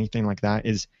microphones or anything like that,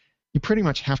 is you pretty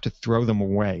much have to throw them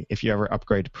away if you ever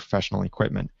upgrade to professional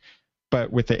equipment.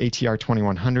 But with the ATR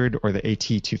 2100 or the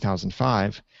AT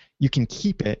 2005, you can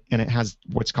keep it, and it has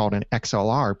what's called an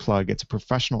XLR plug. It's a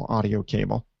professional audio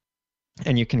cable,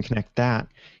 and you can connect that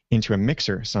into a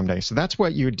mixer someday. So that's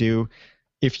what you would do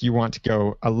if you want to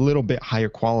go a little bit higher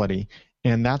quality,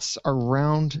 and that's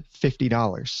around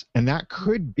 $50. And that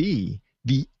could be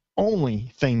the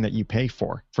only thing that you pay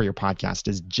for your podcast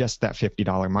is just that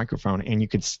 $50 microphone, and you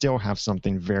could still have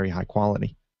something very high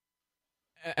quality.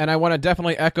 And I want to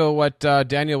definitely echo what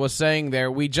Daniel was saying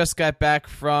there. We just got back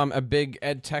from a big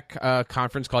ed tech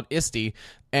conference called ISTE,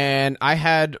 and I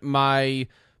had my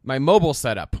mobile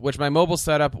setup, which my mobile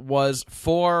setup was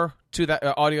for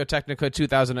Audio-Technica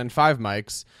 2005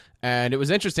 mics. And it was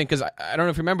interesting because I don't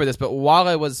know if you remember this, but while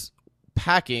I was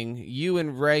packing, you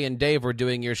and Ray and Dave were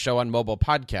doing your show on mobile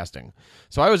podcasting.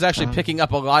 So I was actually picking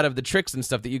up a lot of the tricks and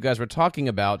stuff that you guys were talking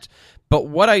about. But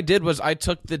what I did was I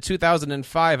took the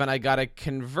 2005 and I got a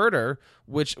converter,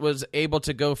 which was able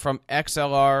to go from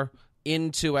XLR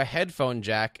into a headphone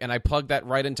jack, and I plugged that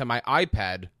right into my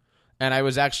iPad. And I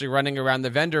was actually running around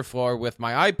the vendor floor with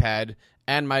my iPad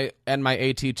and my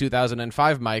AT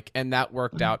 2005 mic, and that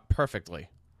worked out perfectly.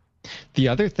 The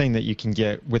other thing that you can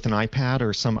get with an iPad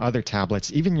or some other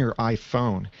tablets, even your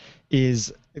iPhone,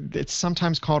 is it's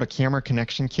sometimes called a camera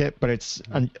connection kit, but it's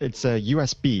a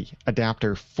USB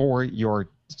adapter for your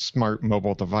smart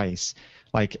mobile device.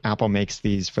 Like Apple makes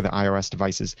these for the iOS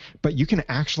devices, but you can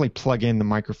actually plug in the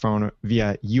microphone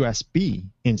via USB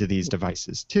into these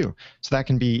devices too. So that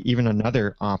can be even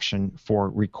another option for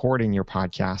recording your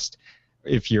podcast.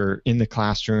 If you're in the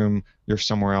classroom, you're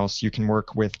somewhere else, you can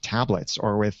work with tablets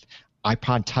or with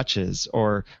iPod Touches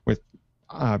or with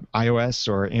iOS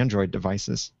or Android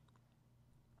devices.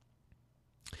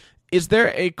 Is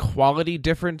there a quality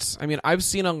difference? I mean, I've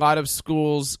seen a lot of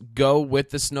schools go with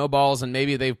the snowballs, and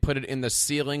maybe they've put it in the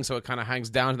ceiling so it kind of hangs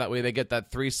down. That way they get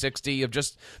that 360 of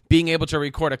just being able to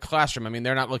record a classroom. I mean,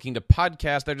 they're not looking to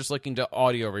podcast. They're just looking to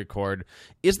audio record.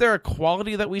 Is there a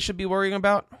quality that we should be worrying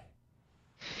about?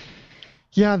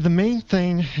 Yeah, the main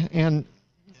thing, and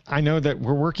I know that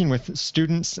we're working with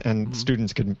students, and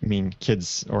students could mean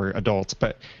kids or adults,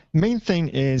 but the main thing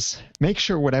is make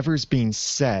sure whatever's being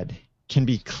said can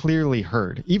be clearly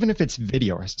heard, even if it's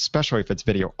video, especially if it's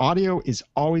video. Audio is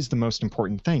always the most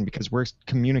important thing because we're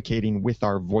communicating with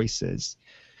our voices.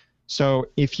 So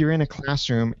if you're in a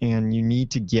classroom and you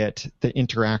need to get the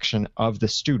interaction of the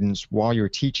students while you're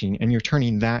teaching and you're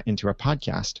turning that into a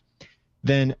podcast,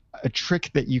 then a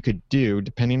trick that you could do,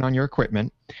 depending on your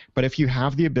equipment, but if you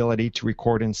have the ability to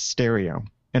record in stereo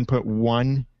and put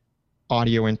one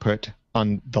audio input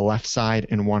on the left side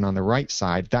and one on the right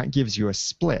side, that gives you a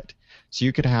split. So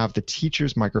you could have the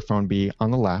teacher's microphone be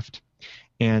on the left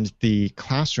and the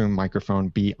classroom microphone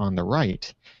be on the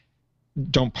right.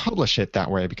 Don't publish it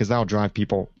that way, because that'll drive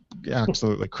people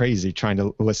absolutely crazy trying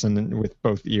to listen with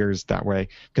both ears that way,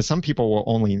 because some people will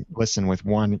only listen with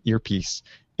one earpiece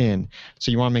in.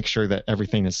 So you want to make sure that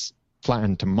everything is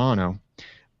flattened to mono.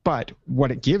 But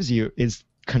what it gives you is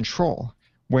control,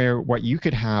 where what you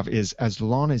could have is, as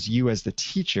long as you as the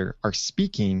teacher are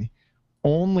speaking,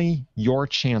 only your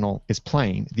channel is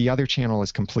playing. The other channel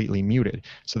is completely muted.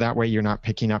 So that way you're not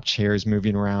picking up chairs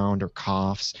moving around or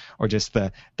coughs or just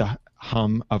the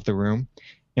hum of the room.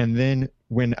 And then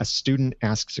when a student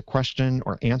asks a question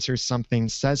or answers something,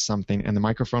 says something, and the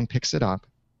microphone picks it up,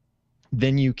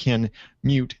 then you can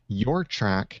mute your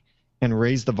track and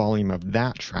raise the volume of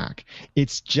that track.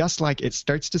 It's just like, it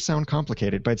starts to sound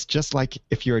complicated, but it's just like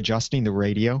if you're adjusting the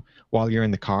radio while you're in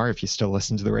the car, if you still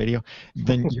listen to the radio,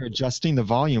 then you're adjusting the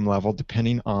volume level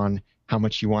depending on how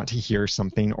much you want to hear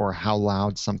something or how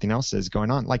loud something else is going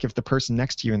on. Like if the person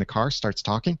next to you in the car starts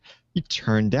talking, you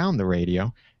turn down the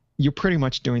radio. You're pretty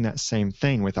much doing that same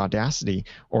thing with Audacity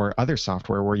or other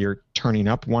software, where you're turning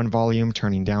up one volume,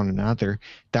 turning down another.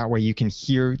 That way you can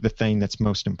hear the thing that's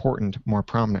most important more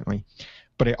prominently.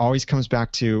 But it always comes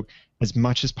back to, as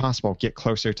much as possible, get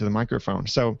closer to the microphone.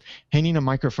 So hanging a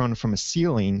microphone from a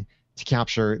ceiling to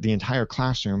capture the entire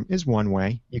classroom is one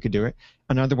way you could do it.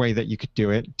 Another way that you could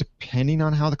do it, depending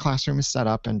on how the classroom is set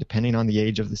up and depending on the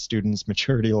age of the student's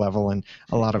maturity level and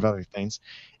a lot of other things,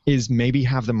 is maybe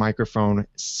have the microphone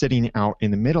sitting out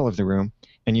in the middle of the room,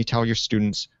 and you tell your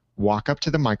students, walk up to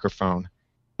the microphone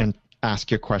and ask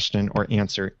your question or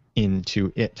answer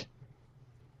into it.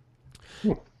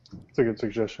 It's a good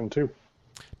suggestion too.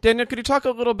 Daniel, could you talk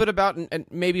a little bit about, and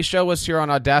maybe show us here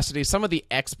on Audacity, some of the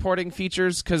exporting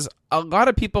features? Because a lot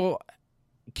of people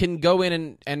can go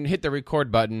in and hit the record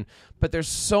button, but there's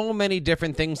so many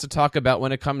different things to talk about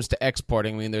when it comes to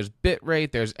exporting. I mean, there's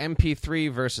bitrate, there's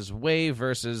MP3 versus WAV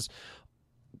versus...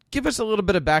 Give us a little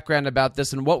bit of background about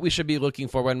this and what we should be looking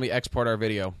for when we export our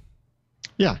video.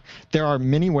 Yeah, there are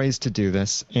many ways to do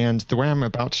this, and the way I'm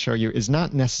about to show you is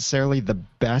not necessarily the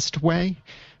best way,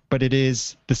 but it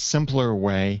is the simpler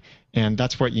way, and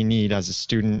that's what you need as a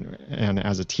student and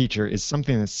as a teacher, is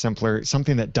something that's simpler,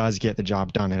 something that does get the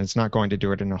job done, and it's not going to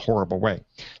do it in a horrible way.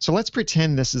 So let's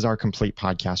pretend this is our complete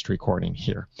podcast recording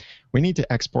here. We need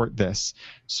to export this.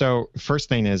 So first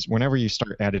thing is, whenever you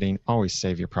start editing, always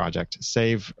save your project.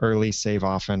 Save early, save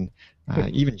often.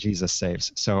 Even Jesus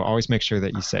saves. So always make sure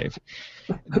that you save.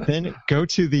 Then go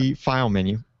to the File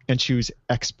menu and choose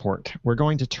Export. We're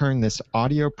going to turn this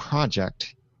audio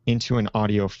project into an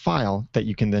audio file that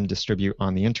you can then distribute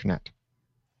on the internet.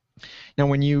 Now,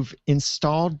 when you've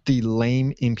installed the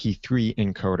lame MP3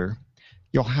 encoder,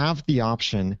 you'll have the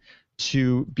option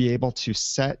to be able to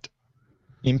set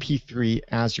MP3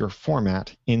 as your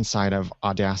format inside of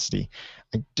Audacity.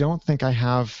 I don't think I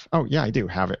have, oh yeah, I do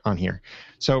have it on here.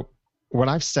 So what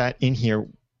I've set in here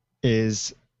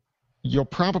is, you'll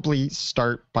probably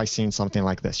start by seeing something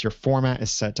like this. Your format is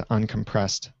set to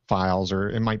uncompressed files, or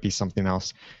it might be something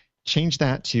else. Change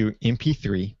that to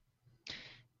MP3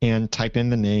 and type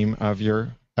in the name of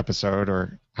your episode,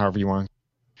 or however you want,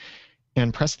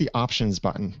 and press the options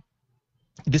button.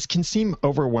 This can seem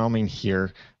overwhelming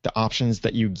here, the options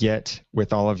that you get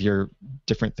with all of your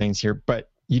different things here,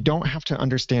 but you don't have to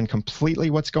understand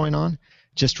completely what's going on.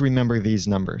 Just remember these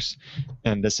numbers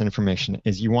and this information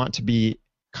is, you want to be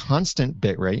constant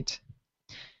bitrate,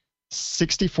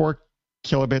 64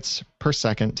 kilobits per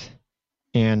second,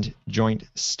 and joint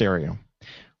stereo.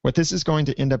 What this is going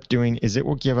to end up doing is it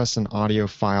will give us an audio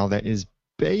file that is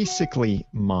basically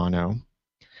mono,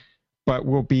 but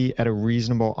will be at a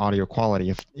reasonable audio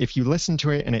quality. If you listen to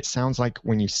it and it sounds like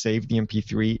when you saved the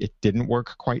MP3 it didn't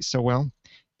work quite so well,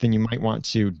 then you might want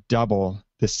to double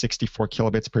the 64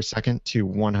 kilobits per second to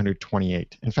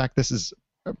 128. In fact, this is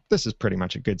pretty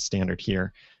much a good standard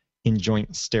here in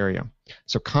joint stereo.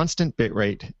 So constant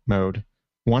bitrate mode,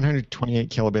 128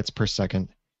 kilobits per second,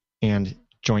 and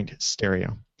joint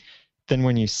stereo. Then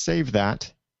when you save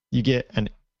that, you get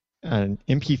an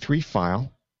MP3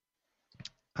 file.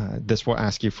 This will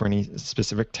ask you for any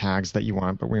specific tags that you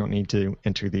want, but we don't need to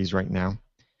enter these right now.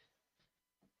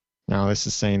 Now this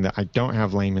is saying that I don't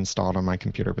have Lame installed on my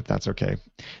computer, but that's okay.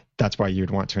 That's why you'd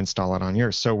want to install it on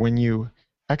yours. So when you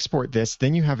export this,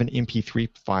 then you have an MP3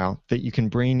 file that you can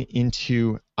bring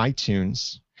into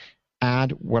iTunes,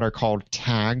 add what are called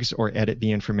tags, or edit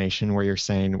the information where you're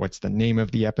saying what's the name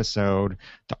of the episode,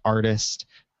 the artist,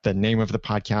 the name of the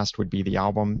podcast would be the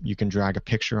album. You can drag a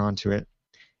picture onto it.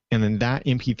 And then that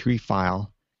MP3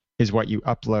 file is what you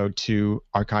upload to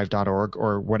archive.org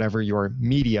or whatever your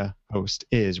media host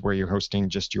is, where you're hosting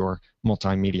just your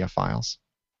multimedia files.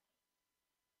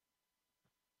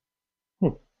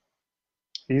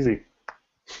 Easy.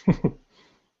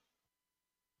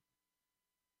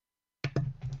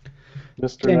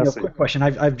 Mr. Daniel, Nessie. quick question.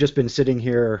 I've just been sitting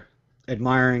here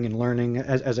admiring and learning.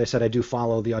 As I said, I do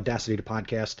follow the Audacity to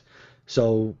podcast.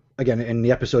 So again, in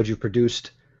the episodes you've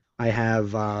produced, I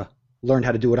have learned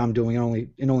how to do what I'm doing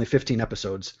in only 15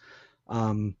 episodes.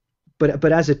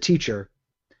 But as a teacher,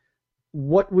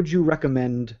 what would you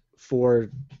recommend for?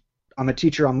 I'm a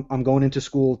teacher. I'm going into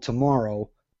school tomorrow.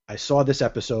 I saw this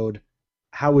episode.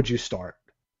 How would you start?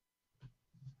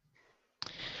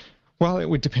 Well, it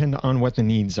would depend on what the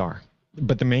needs are.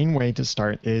 But the main way to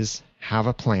start is have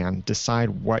a plan. Decide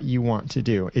what you want to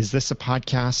do. Is this a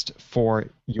podcast for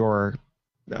your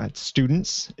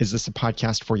students? Is this a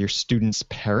podcast for your students'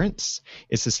 parents?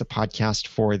 Is this a podcast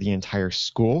for the entire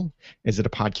school? Is it a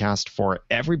podcast for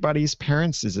everybody's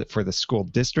parents? Is it for the school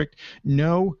district?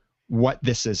 Know what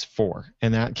this is for,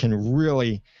 and that can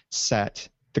really set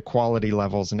the quality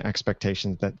levels and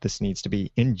expectations that this needs to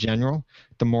be. In general,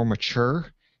 the more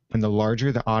mature and the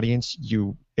larger the audience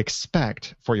you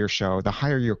expect for your show, the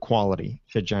higher your quality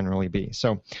should generally be.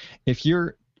 So if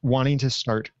you're wanting to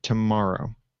start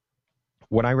tomorrow,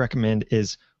 what I recommend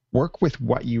is work with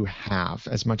what you have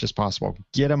as much as possible.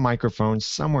 Get a microphone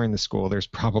somewhere in the school. There's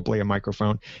probably a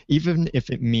microphone, even if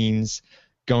it means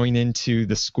going into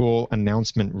the school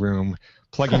announcement room,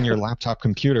 plugging your laptop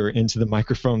computer into the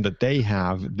microphone that they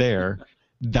have there.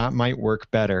 That might work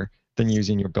better than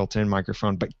using your built-in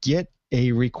microphone. But get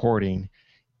a recording.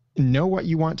 Know what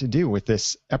you want to do with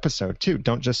this episode too.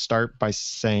 Don't just start by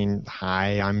saying,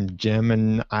 "Hi, I'm Jim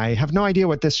and I have no idea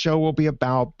what this show will be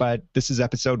about, but this is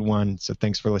episode 1, so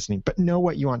thanks for listening." But know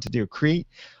what you want to do.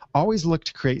 Always look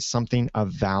to create something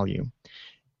of value.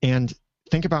 And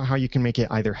think about how you can make it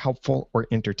either helpful or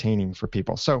entertaining for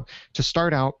people. So to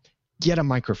start out, get a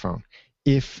microphone.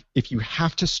 If you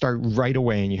have to start right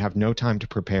away and you have no time to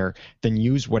prepare, then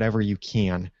use whatever you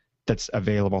can that's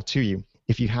available to you.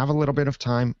 If you have a little bit of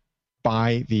time,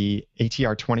 buy the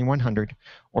ATR 2100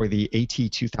 or the AT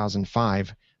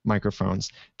 2005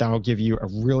 microphones. That'll give you a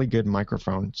really good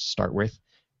microphone to start with.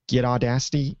 Get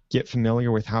Audacity, get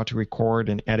familiar with how to record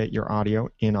and edit your audio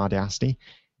in Audacity,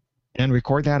 and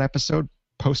record that episode,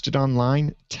 post it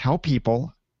online, tell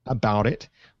people about it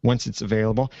once it's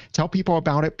available. Tell people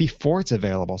about it before it's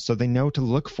available so they know to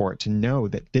look for it, to know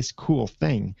that this cool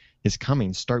thing is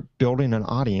coming. Start building an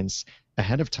audience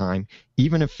ahead of time.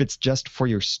 Even if it's just for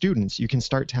your students, you can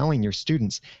start telling your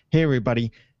students, "Hey,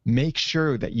 everybody, make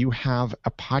sure that you have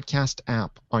a podcast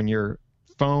app on your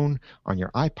phone, on your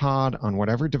iPod, on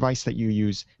whatever device that you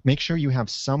use. Make sure you have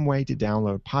some way to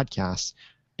download podcasts,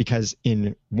 because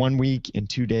in 1 week, in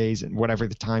 2 days, and whatever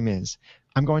the time is,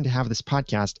 I'm going to have this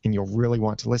podcast and you'll really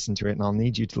want to listen to it, and I'll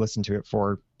need you to listen to it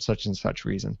for such and such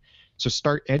reason." So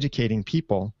start educating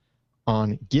people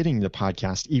on getting the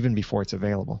podcast even before it's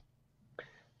available.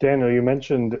 Daniel, you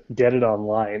mentioned get it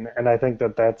online, and I think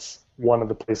that that's one of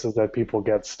the places that people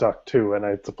get stuck too, and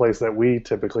it's a place that we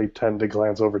typically tend to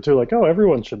glance over too, like, oh,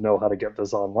 everyone should know how to get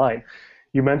this online.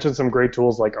 You mentioned some great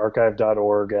tools like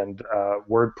archive.org and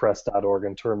wordpress.org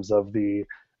in terms of the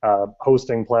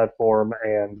hosting platform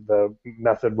and the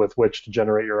method with which to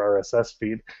generate your RSS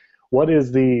feed. What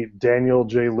is the Daniel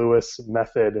J. Lewis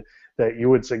method that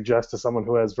you would suggest to someone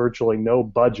who has virtually no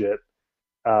budget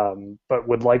but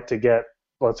would like to get,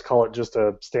 let's call it just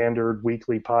a standard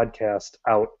weekly podcast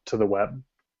out to the web?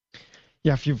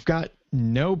 Yeah, if you've got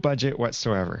no budget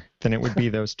whatsoever, then it would be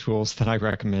those tools that I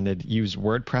recommended. Use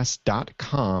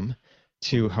WordPress.com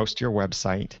to host your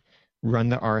website, run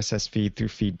the RSS feed through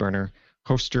FeedBurner,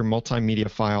 host your multimedia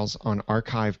files on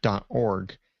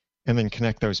archive.org, and then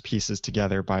connect those pieces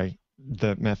together by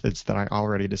the methods that I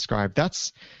already described.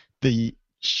 That's the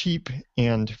cheap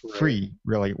and free,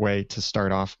 really, way to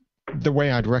start off. The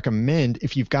way I'd recommend,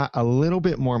 if you've got a little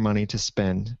bit more money to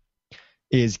spend,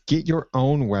 is get your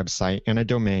own website and a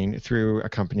domain through a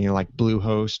company like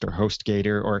Bluehost or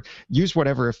HostGator, or use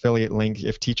whatever affiliate link,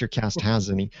 if TeacherCast has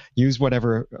any, use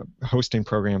whatever hosting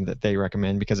program that they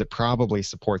recommend, because it probably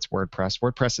supports WordPress.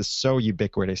 WordPress is so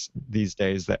ubiquitous these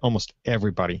days that almost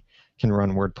everybody can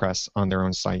run WordPress on their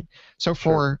own site. So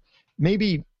for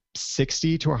maybe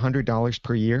 $60 to $100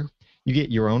 per year, you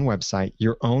get your own website,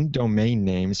 your own domain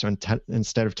name. So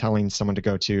instead of telling someone to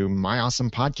go to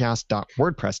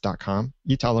myawesomepodcast.wordpress.com,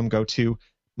 you tell them go to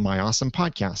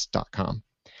myawesomepodcast.com.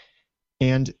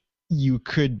 And you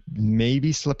could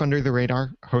maybe slip under the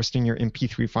radar hosting your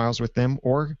MP3 files with them,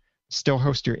 or still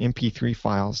host your MP3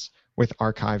 files with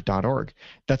archive.org.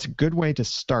 That's a good way to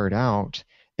start out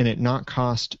and it not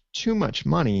cost too much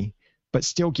money, but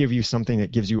still give you something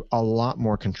that gives you a lot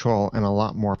more control and a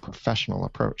lot more professional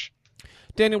approach.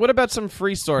 Daniel, what about some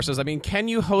free sources? I mean, can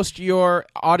you host your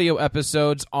audio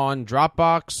episodes on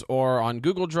Dropbox or on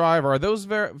Google Drive? Or are those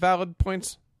valid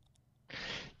points?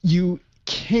 You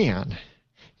can.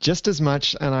 Just as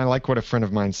much, and I like what a friend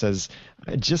of mine says,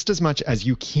 just as much as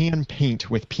you can paint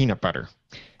with peanut butter.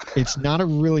 It's not a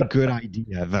really good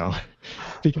idea, though,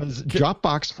 because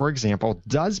Dropbox, for example,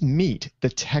 does meet the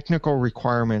technical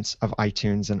requirements of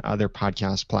iTunes and other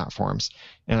podcast platforms.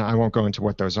 And I won't go into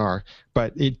what those are,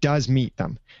 but it does meet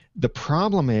them. The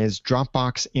problem is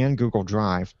Dropbox and Google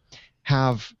Drive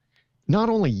have not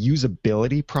only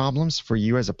usability problems for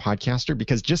you as a podcaster,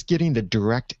 because just getting the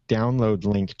direct download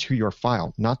link to your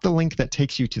file, not the link that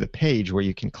takes you to the page where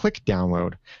you can click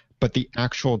download, but the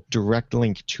actual direct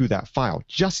link to that file,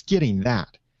 just getting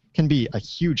that can be a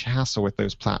huge hassle with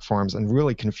those platforms and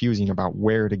really confusing about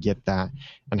where to get that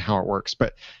and how it works.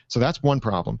 So that's one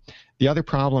problem. The other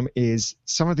problem is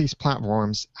some of these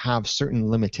platforms have certain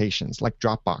limitations, like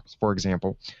Dropbox, for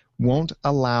example, won't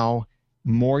allow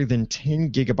more than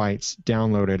 10 gigabytes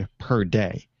downloaded per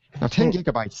day. Now, 10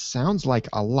 gigabytes sounds like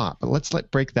a lot, but let's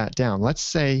break that down. Let's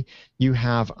say you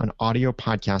have an audio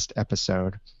podcast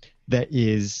episode that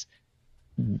is,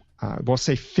 we'll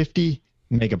say 50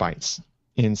 megabytes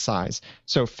in size.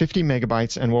 So 50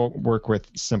 megabytes, and we'll work with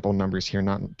simple numbers here,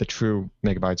 not the true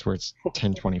megabytes where it's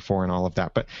 1024 and all of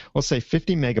that, but we'll say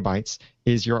 50 megabytes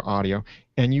is your audio,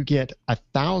 and you get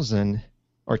 1,000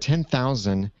 or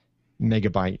 10,000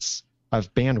 megabytes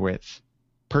of bandwidth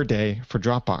per day for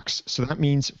Dropbox. So that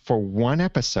means for one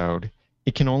episode,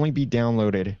 it can only be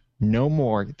downloaded no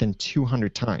more than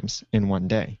 200 times in one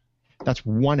day. That's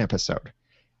one episode.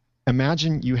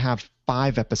 Imagine you have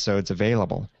 5 episodes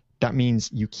available. That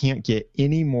means you can't get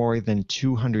any more than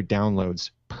 200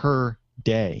 downloads per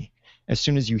day. As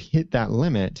soon as you hit that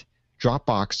limit,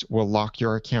 Dropbox will lock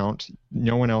your account.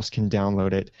 No one else can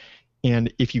download it.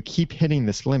 And if you keep hitting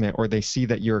this limit, or they see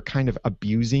that you're kind of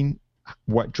abusing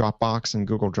what Dropbox and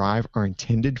Google Drive are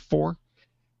intended for,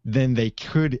 then they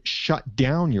could shut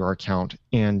down your account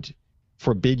and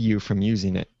forbid you from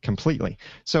using it completely.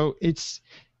 So it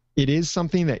is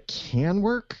something that can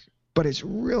work, but it's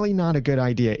really not a good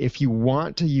idea. If you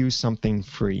want to use something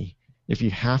free, if you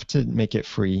have to make it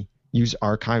free, use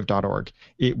archive.org.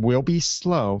 It will be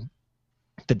slow.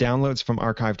 The downloads from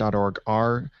archive.org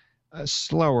are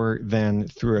slower than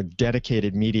through a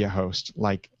dedicated media host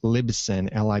like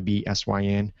Libsyn,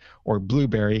 Libsyn, or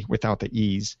Blueberry without the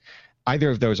E's. Either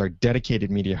of those are dedicated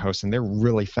media hosts, and they're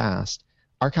really fast.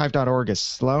 Archive.org is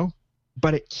slow,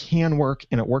 but it can work,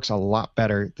 and it works a lot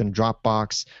better than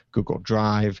Dropbox, Google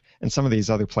Drive, and some of these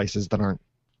other places that aren't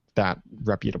that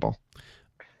reputable.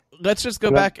 Let's just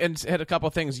go back and hit a couple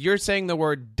things. You're saying the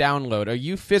word download. Are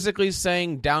you physically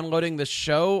saying downloading the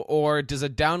show, or does a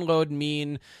download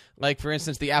mean, like, for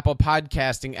instance, the Apple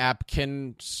podcasting app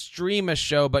can stream a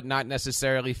show but not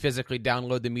necessarily physically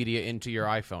download the media into your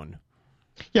iPhone?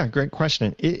 Yeah, great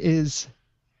question. It is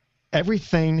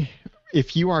everything.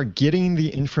 If you are getting the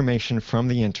information from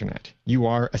the internet, you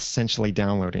are essentially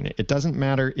downloading it. It doesn't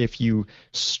matter if you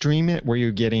stream it where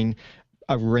you're getting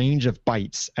a range of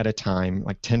bytes at a time,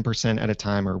 like 10% at a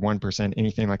time or 1%,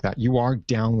 anything like that. You are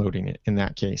downloading it in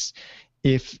that case.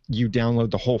 If you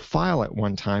download the whole file at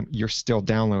one time, you're still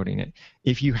downloading it.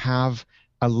 If you have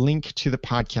a link to the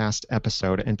podcast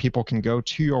episode and people can go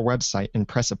to your website and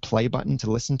press a play button to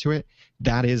listen to it,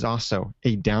 that is also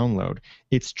a download.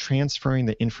 It's transferring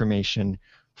the information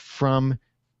from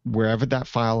wherever that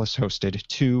file is hosted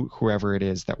to whoever it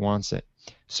is that wants it.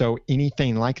 So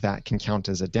anything like that can count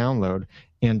as a download,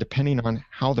 and depending on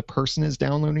how the person is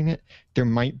downloading it, there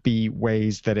might be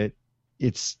ways that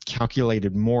it's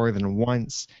calculated more than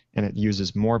once and it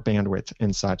uses more bandwidth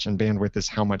and such, and bandwidth is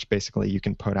how much basically you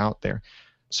can put out there.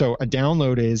 So a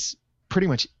download is pretty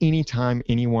much any time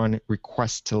anyone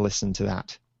requests to listen to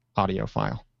that audio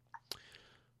file.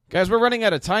 Guys, we're running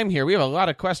out of time here. We have a lot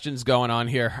of questions going on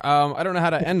here. I don't know how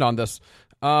to end on this.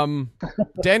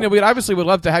 Daniel, we obviously would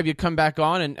love to have you come back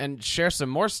on and share some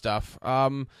more stuff.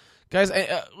 Guys,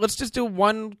 let's just do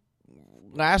one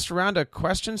last round of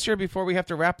questions here before we have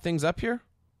to wrap things up here.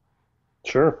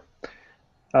 Sure.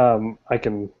 I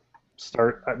can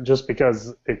start just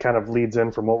because it kind of leads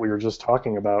in from what we were just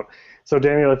talking about. So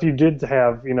Daniel, if you did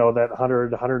have, that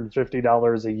 $100,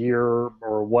 $150 a year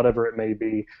or whatever it may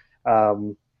be,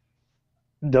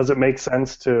 does it make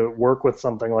sense to work with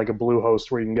something like a Bluehost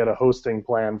where you can get a hosting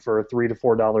plan for $3 to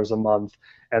 $4 a month,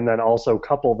 and then also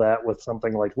couple that with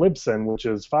something like Libsyn, which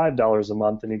is $5 a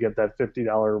month, and you get that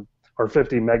 $50 or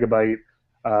 50 megabyte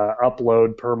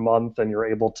upload per month, and you're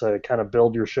able to kind of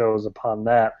build your shows upon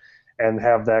that and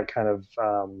have that kind of,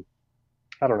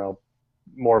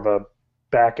 more of a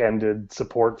back-ended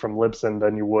support from Libsyn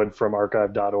than you would from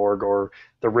archive.org, or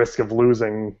the risk of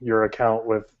losing your account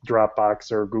with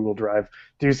Dropbox or Google Drive.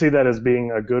 Do you see that as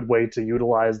being a good way to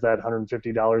utilize that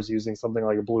 $150 using something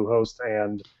like a Bluehost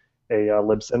and a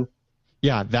Libsyn?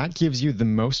 Yeah, that gives you the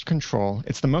most control.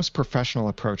 It's the most professional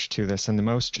approach to this and the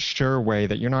most sure way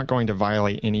that you're not going to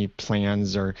violate any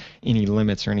plans or any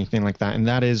limits or anything like that. And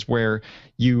that is where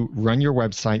you run your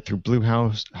website through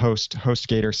Bluehost,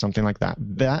 HostGator, something like that.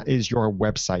 That is your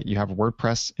website. You have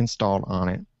WordPress installed on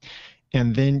it.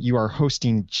 And then you are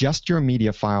hosting just your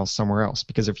media files somewhere else,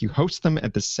 because if you host them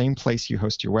at the same place you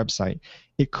host your website,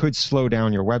 it could slow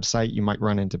down your website. You might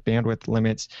run into bandwidth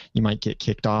limits. You might get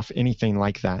kicked off, anything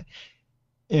like that.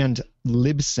 And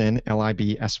Libsyn,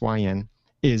 Libsyn,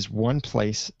 is one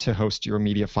place to host your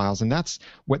media files, and that's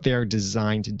what they're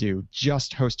designed to do,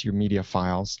 just host your media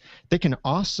files. They can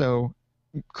also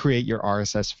create your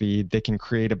RSS feed. They can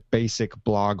create a basic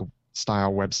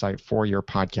blog-style website for your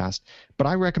podcast, but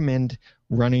I recommend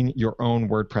running your own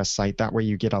WordPress site. That way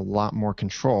you get a lot more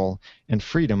control and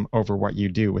freedom over what you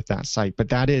do with that site. But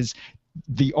that is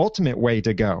the ultimate way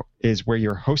to go, is where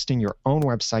you're hosting your own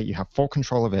website, you have full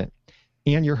control of it,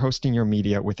 and you're hosting your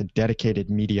media with a dedicated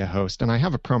media host. And I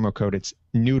have a promo code. It's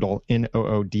Noodle,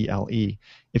 Noodle,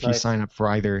 if you sign up for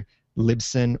either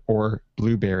Libsyn or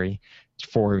Blueberry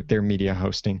for their media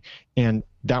hosting. And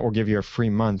that will give you a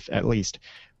free month at least.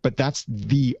 But that's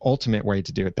the ultimate way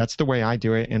to do it. That's the way I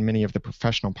do it, and many of the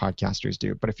professional podcasters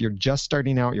do. But if you're just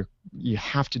starting out, you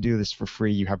have to do this for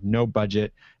free. You have no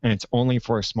budget, and it's only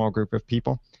for a small group of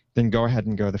people, then go ahead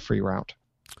and go the free route.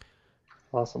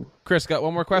 Awesome. Chris, got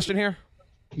one more question here?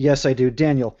 Yes, I do.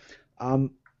 Daniel,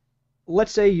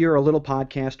 let's say you're a little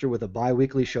podcaster with a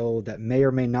bi-weekly show that may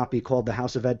or may not be called The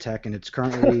House of EdTech, and it's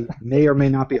currently may or may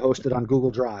not be hosted on Google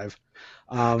Drive.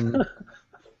 What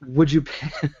would you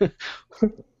pick,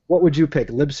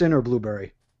 Libsyn or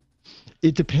Blueberry?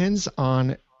 It depends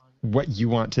on what you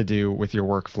want to do with your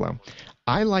workflow.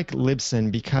 I like Libsyn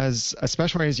because,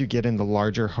 especially as you get in the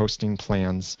larger hosting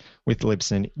plans with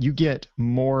Libsyn, you get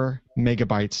more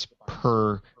megabytes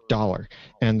per dollar.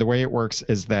 And the way it works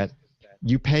is that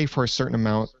you pay for a certain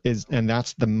amount, and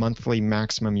that's the monthly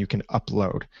maximum you can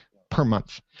upload per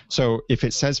month. So if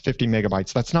it says 50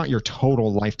 megabytes, that's not your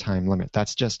total lifetime limit.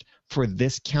 That's just for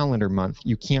this calendar month.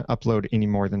 You can't upload any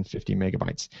more than 50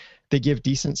 megabytes. They give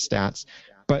decent stats,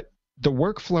 but the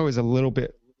workflow is a little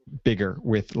bit bigger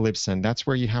with Libsyn. That's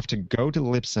where you have to go to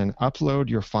Libsyn, upload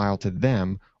your file to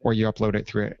them, or you upload it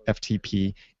through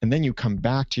FTP, and then you come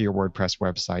back to your WordPress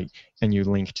website and you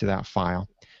link to that file.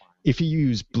 If you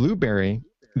use Blueberry,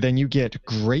 then you get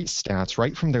great stats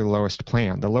right from their lowest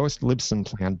plan. The lowest Libsyn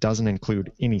plan doesn't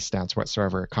include any stats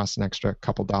whatsoever. It costs an extra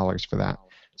couple dollars for that.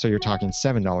 So you're talking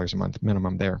 $7 a month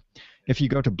minimum there. If you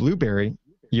go to Blueberry,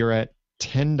 you're at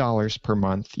 $10 per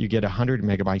month. You get 100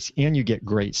 megabytes, and you get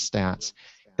great stats.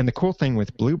 And the cool thing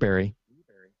with Blueberry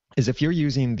is if you're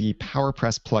using the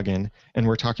PowerPress plugin, and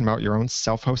we're talking about your own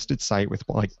self-hosted site with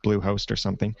like Bluehost or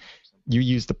something, you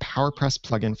use the PowerPress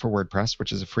plugin for WordPress,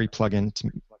 which is a free plugin to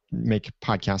make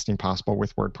podcasting possible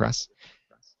with WordPress.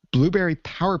 Blueberry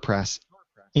PowerPress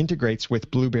integrates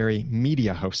with Blueberry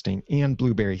Media Hosting and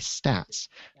Blueberry Stats.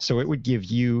 So it would give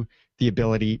you the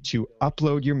ability to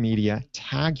upload your media,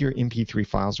 tag your MP3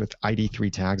 files with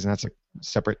ID3 tags, and that's a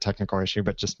separate technical issue,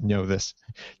 but just know this.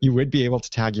 You would be able to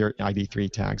tag your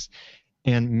ID3 tags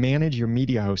and manage your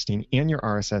media hosting and your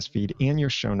RSS feed and your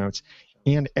show notes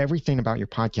and everything about your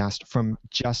podcast from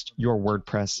just your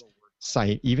WordPress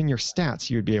site. Even your stats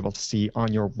you would be able to see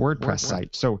on your WordPress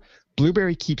site. So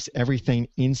Blueberry keeps everything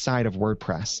inside of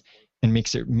WordPress and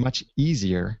makes it much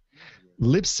easier.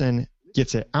 Libsyn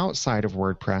gets it outside of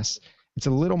WordPress. It's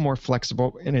a little more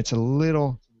flexible, and it's a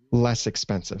little less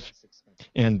expensive.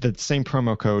 And the same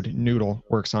promo code, Noodle,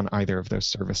 works on either of those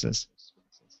services.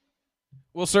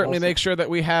 We'll certainly make sure that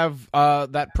we have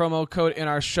that promo code in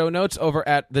our show notes over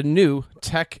at the new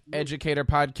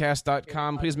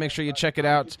techeducatorpodcast.com. Please make sure you check it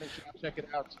out.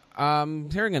 I'm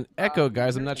hearing an echo,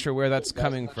 guys. I'm not sure where that's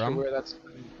coming from.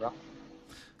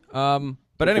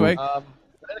 But anyway,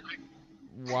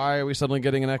 why are we suddenly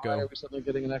getting an echo?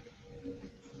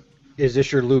 Is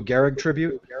this your Lou Gehrig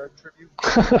tribute?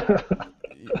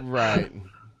 Right.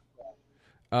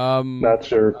 Not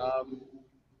sure.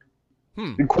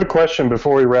 Quick question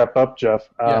before we wrap up, Jeff.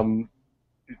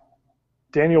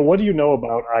 Daniel, what do you know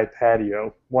about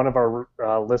iPadio? One of our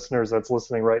listeners that's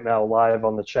listening right now live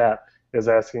on the chat is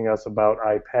asking us about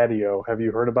iPadio. Have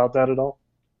you heard about that at all?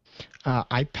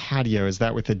 iPadio, is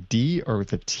that with a D or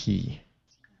with a T?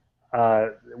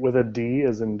 With a D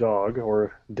as in dog,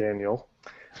 or Daniel.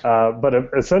 But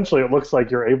essentially, it looks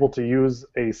like you're able to use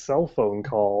a cell phone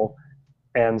call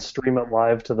and stream it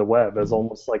live to the web as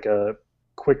almost like a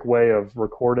quick way of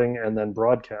recording and then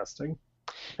broadcasting.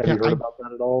 Have you heard about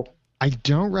that at all? I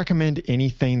don't recommend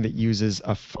anything that uses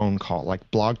a phone call. Like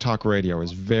Blog Talk Radio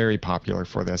is very popular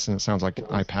for this, and it sounds like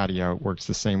iPadio works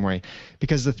the same way.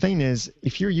 Because the thing is,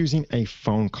 if you're using a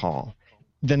phone call,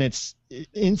 then it's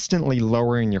instantly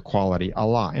lowering your quality a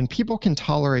lot. And people can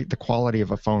tolerate the quality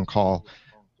of a phone call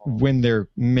when they're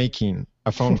making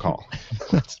a phone call.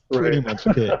 That's pretty much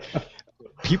it.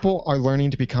 People are learning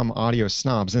to become audio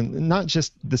snobs, and not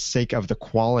just the sake of the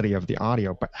quality of the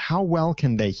audio, but how well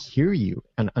can they hear you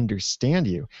and understand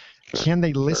you? Can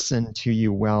they listen to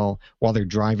you well while they're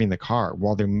driving the car,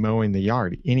 while they're mowing the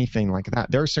yard, anything like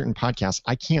that? There are certain podcasts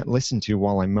I can't listen to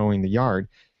while I'm mowing the yard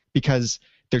because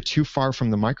they're too far from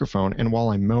the microphone, and while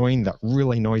I'm mowing that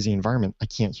really noisy environment, I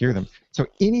can't hear them. So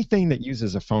anything that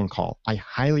uses a phone call, I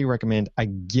highly recommend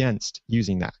against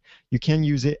using that. You can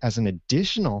use it as an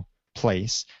additional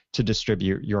place to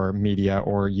distribute your media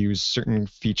or use certain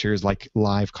features like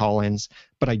live call-ins,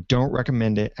 but I don't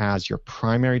recommend it as your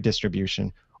primary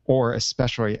distribution or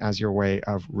especially as your way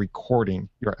of recording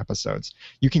your episodes.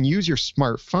 You can use your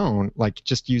smartphone, like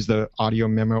just use the Audio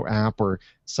Memo app or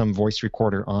some voice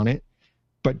recorder on it,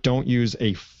 but don't use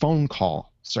a phone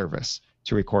call service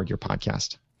to record your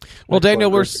podcast. Well, Daniel,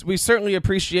 we certainly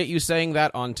appreciate you saying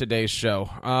that on today's show.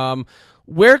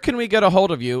 Where can we get a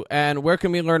hold of you, and where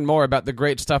can we learn more about the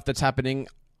great stuff that's happening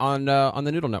on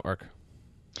the Noodle Network?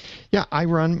 Yeah, I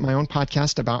run my own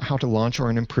podcast about how to launch or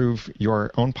improve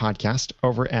your own podcast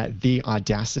over at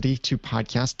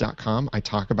theaudacitytopodcast.com. I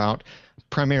talk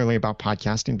primarily about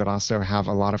podcasting, but also have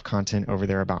a lot of content over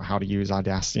there about how to use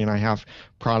Audacity. And I have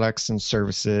products and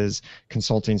services,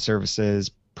 consulting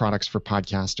services, products for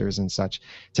podcasters and such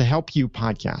to help you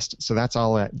podcast. So that's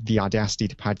all at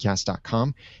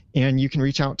theaudacitytopodcast.com. And you can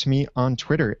reach out to me on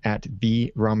Twitter at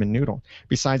 @TheRamenNoodle.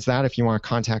 Besides that, if you want to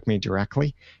contact me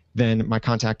directly, then my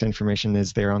contact information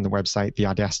is there on the website,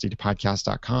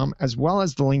 theaudacitytopodcast.com, as well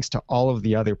as the links to all of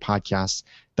the other podcasts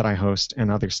that I host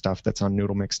and other stuff that's on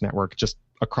Noodle Mix Network. Just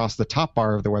across the top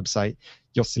bar of the website,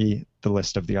 you'll see the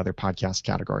list of the other podcast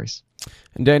categories.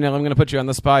 And Daniel, I'm going to put you on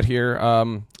the spot here.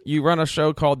 You run a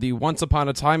show called the Once Upon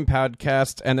a Time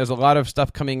podcast, and there's a lot of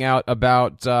stuff coming out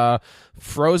about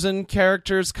Frozen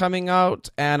characters coming out,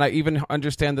 and I even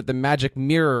understand that the Magic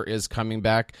Mirror is coming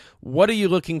back. What are you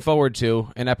looking forward to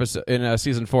in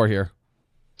season 4 here?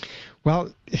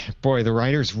 Well, boy, the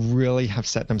writers really have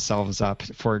set themselves up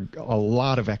for a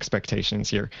lot of expectations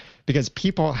here because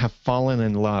people have fallen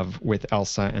in love with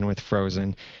Elsa and with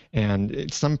Frozen,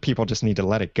 and some people just need to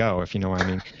let it go, if you know what I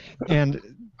mean. And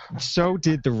so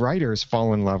did the writers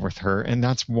fall in love with her, and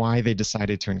that's why they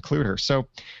decided to include her. So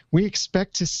we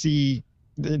expect to see,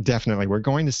 definitely, we're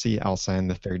going to see Elsa in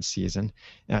the 3rd season.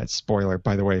 Spoiler,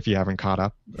 by the way, if you haven't caught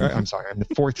up. I'm sorry, in the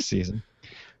 4th season.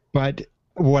 But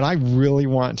what I really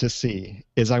want to see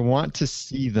is I want to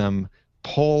see them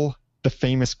pull the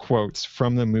famous quotes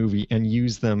from the movie and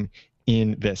use them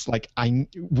in this. Like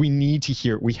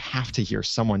we have to hear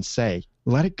someone say,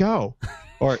 "Let it go,"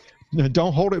 or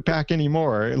 "Don't hold it back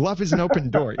anymore." "Love is an open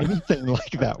door." Anything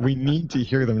like that. We need to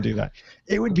hear them do that.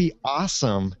 It would be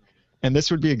awesome, and this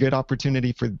would be a good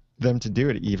opportunity for them to do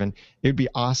it even. It would be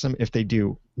awesome if they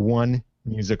do one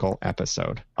musical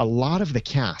episode. A lot of the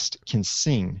cast can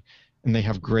sing, and they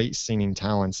have great singing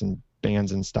talents and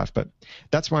bands and stuff. But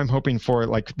that's why I'm hoping for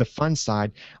like the fun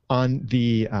side. On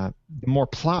the more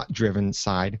plot-driven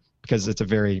side, because it's a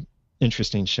very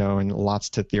interesting show and lots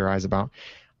to theorize about,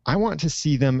 I want to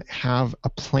see them have a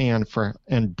plan for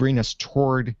and bring us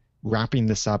toward wrapping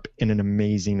this up in an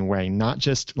amazing way. Not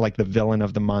just like the villain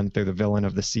of the month or the villain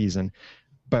of the season,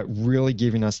 but really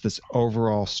giving us this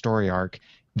overall story arc.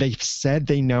 They've said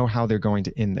they know how they're going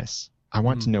to end this. I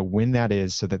want to know when that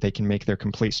is so that they can make their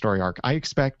complete story arc. I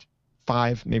expect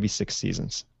 5, maybe 6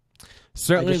 seasons.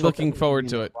 Certainly looking forward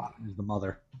to it. Robin is the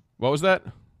mother. What was that?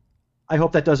 I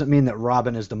hope that doesn't mean that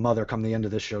Robin is the mother come the end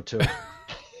of this show, too.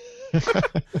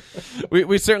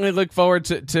 we certainly look forward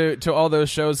to all those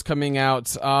shows coming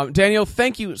out. Daniel,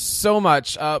 thank you so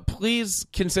much. Please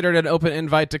consider it an open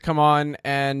invite to come on,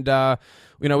 and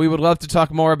we would love to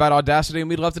talk more about Audacity, and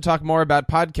we'd love to talk more about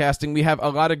podcasting. We have a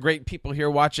lot of great people here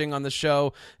watching on the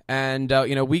show, and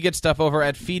we get stuff over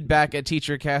at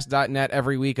feedback@teachercast.net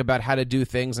every week about how to do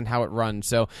things and how it runs.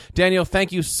 So, Daniel,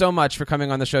 thank you so much for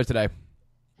coming on the show today.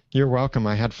 You're welcome.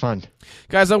 I had fun.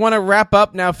 Guys, I want to wrap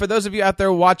up now. For those of you out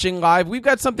there watching live, we've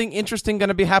got something interesting going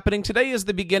to be happening. Today is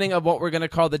the beginning of what we're going to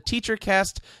call the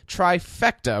TeacherCast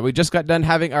Trifecta. We just got done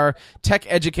having our Tech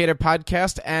Educator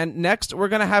podcast, and next we're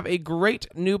going to have a great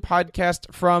new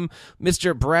podcast from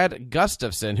Mr. Brad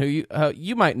Gustafson, who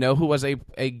you might know, who was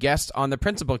a guest on the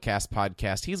Principal Cast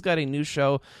podcast. He's got a new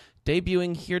show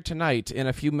debuting here tonight in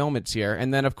a few moments here.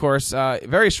 And then, of course,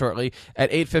 very shortly at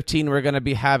 8:15, we're going to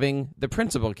be having the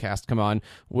Principal Cast come on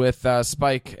with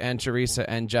Spike and Teresa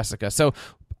and Jessica. So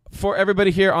for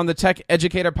everybody here on the Tech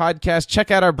Educator podcast,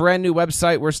 check out our brand new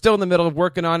website. We're still in the middle of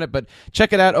working on it, but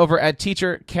check it out over at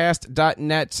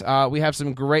teachercast.net. We have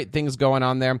some great things going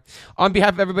on there. On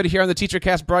behalf of everybody here on the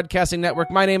TeacherCast Broadcasting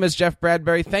Network, my name is Jeff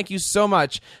Bradbury. Thank you so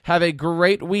much. Have a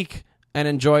great week and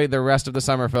enjoy the rest of the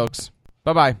summer, folks.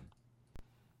 Bye-bye.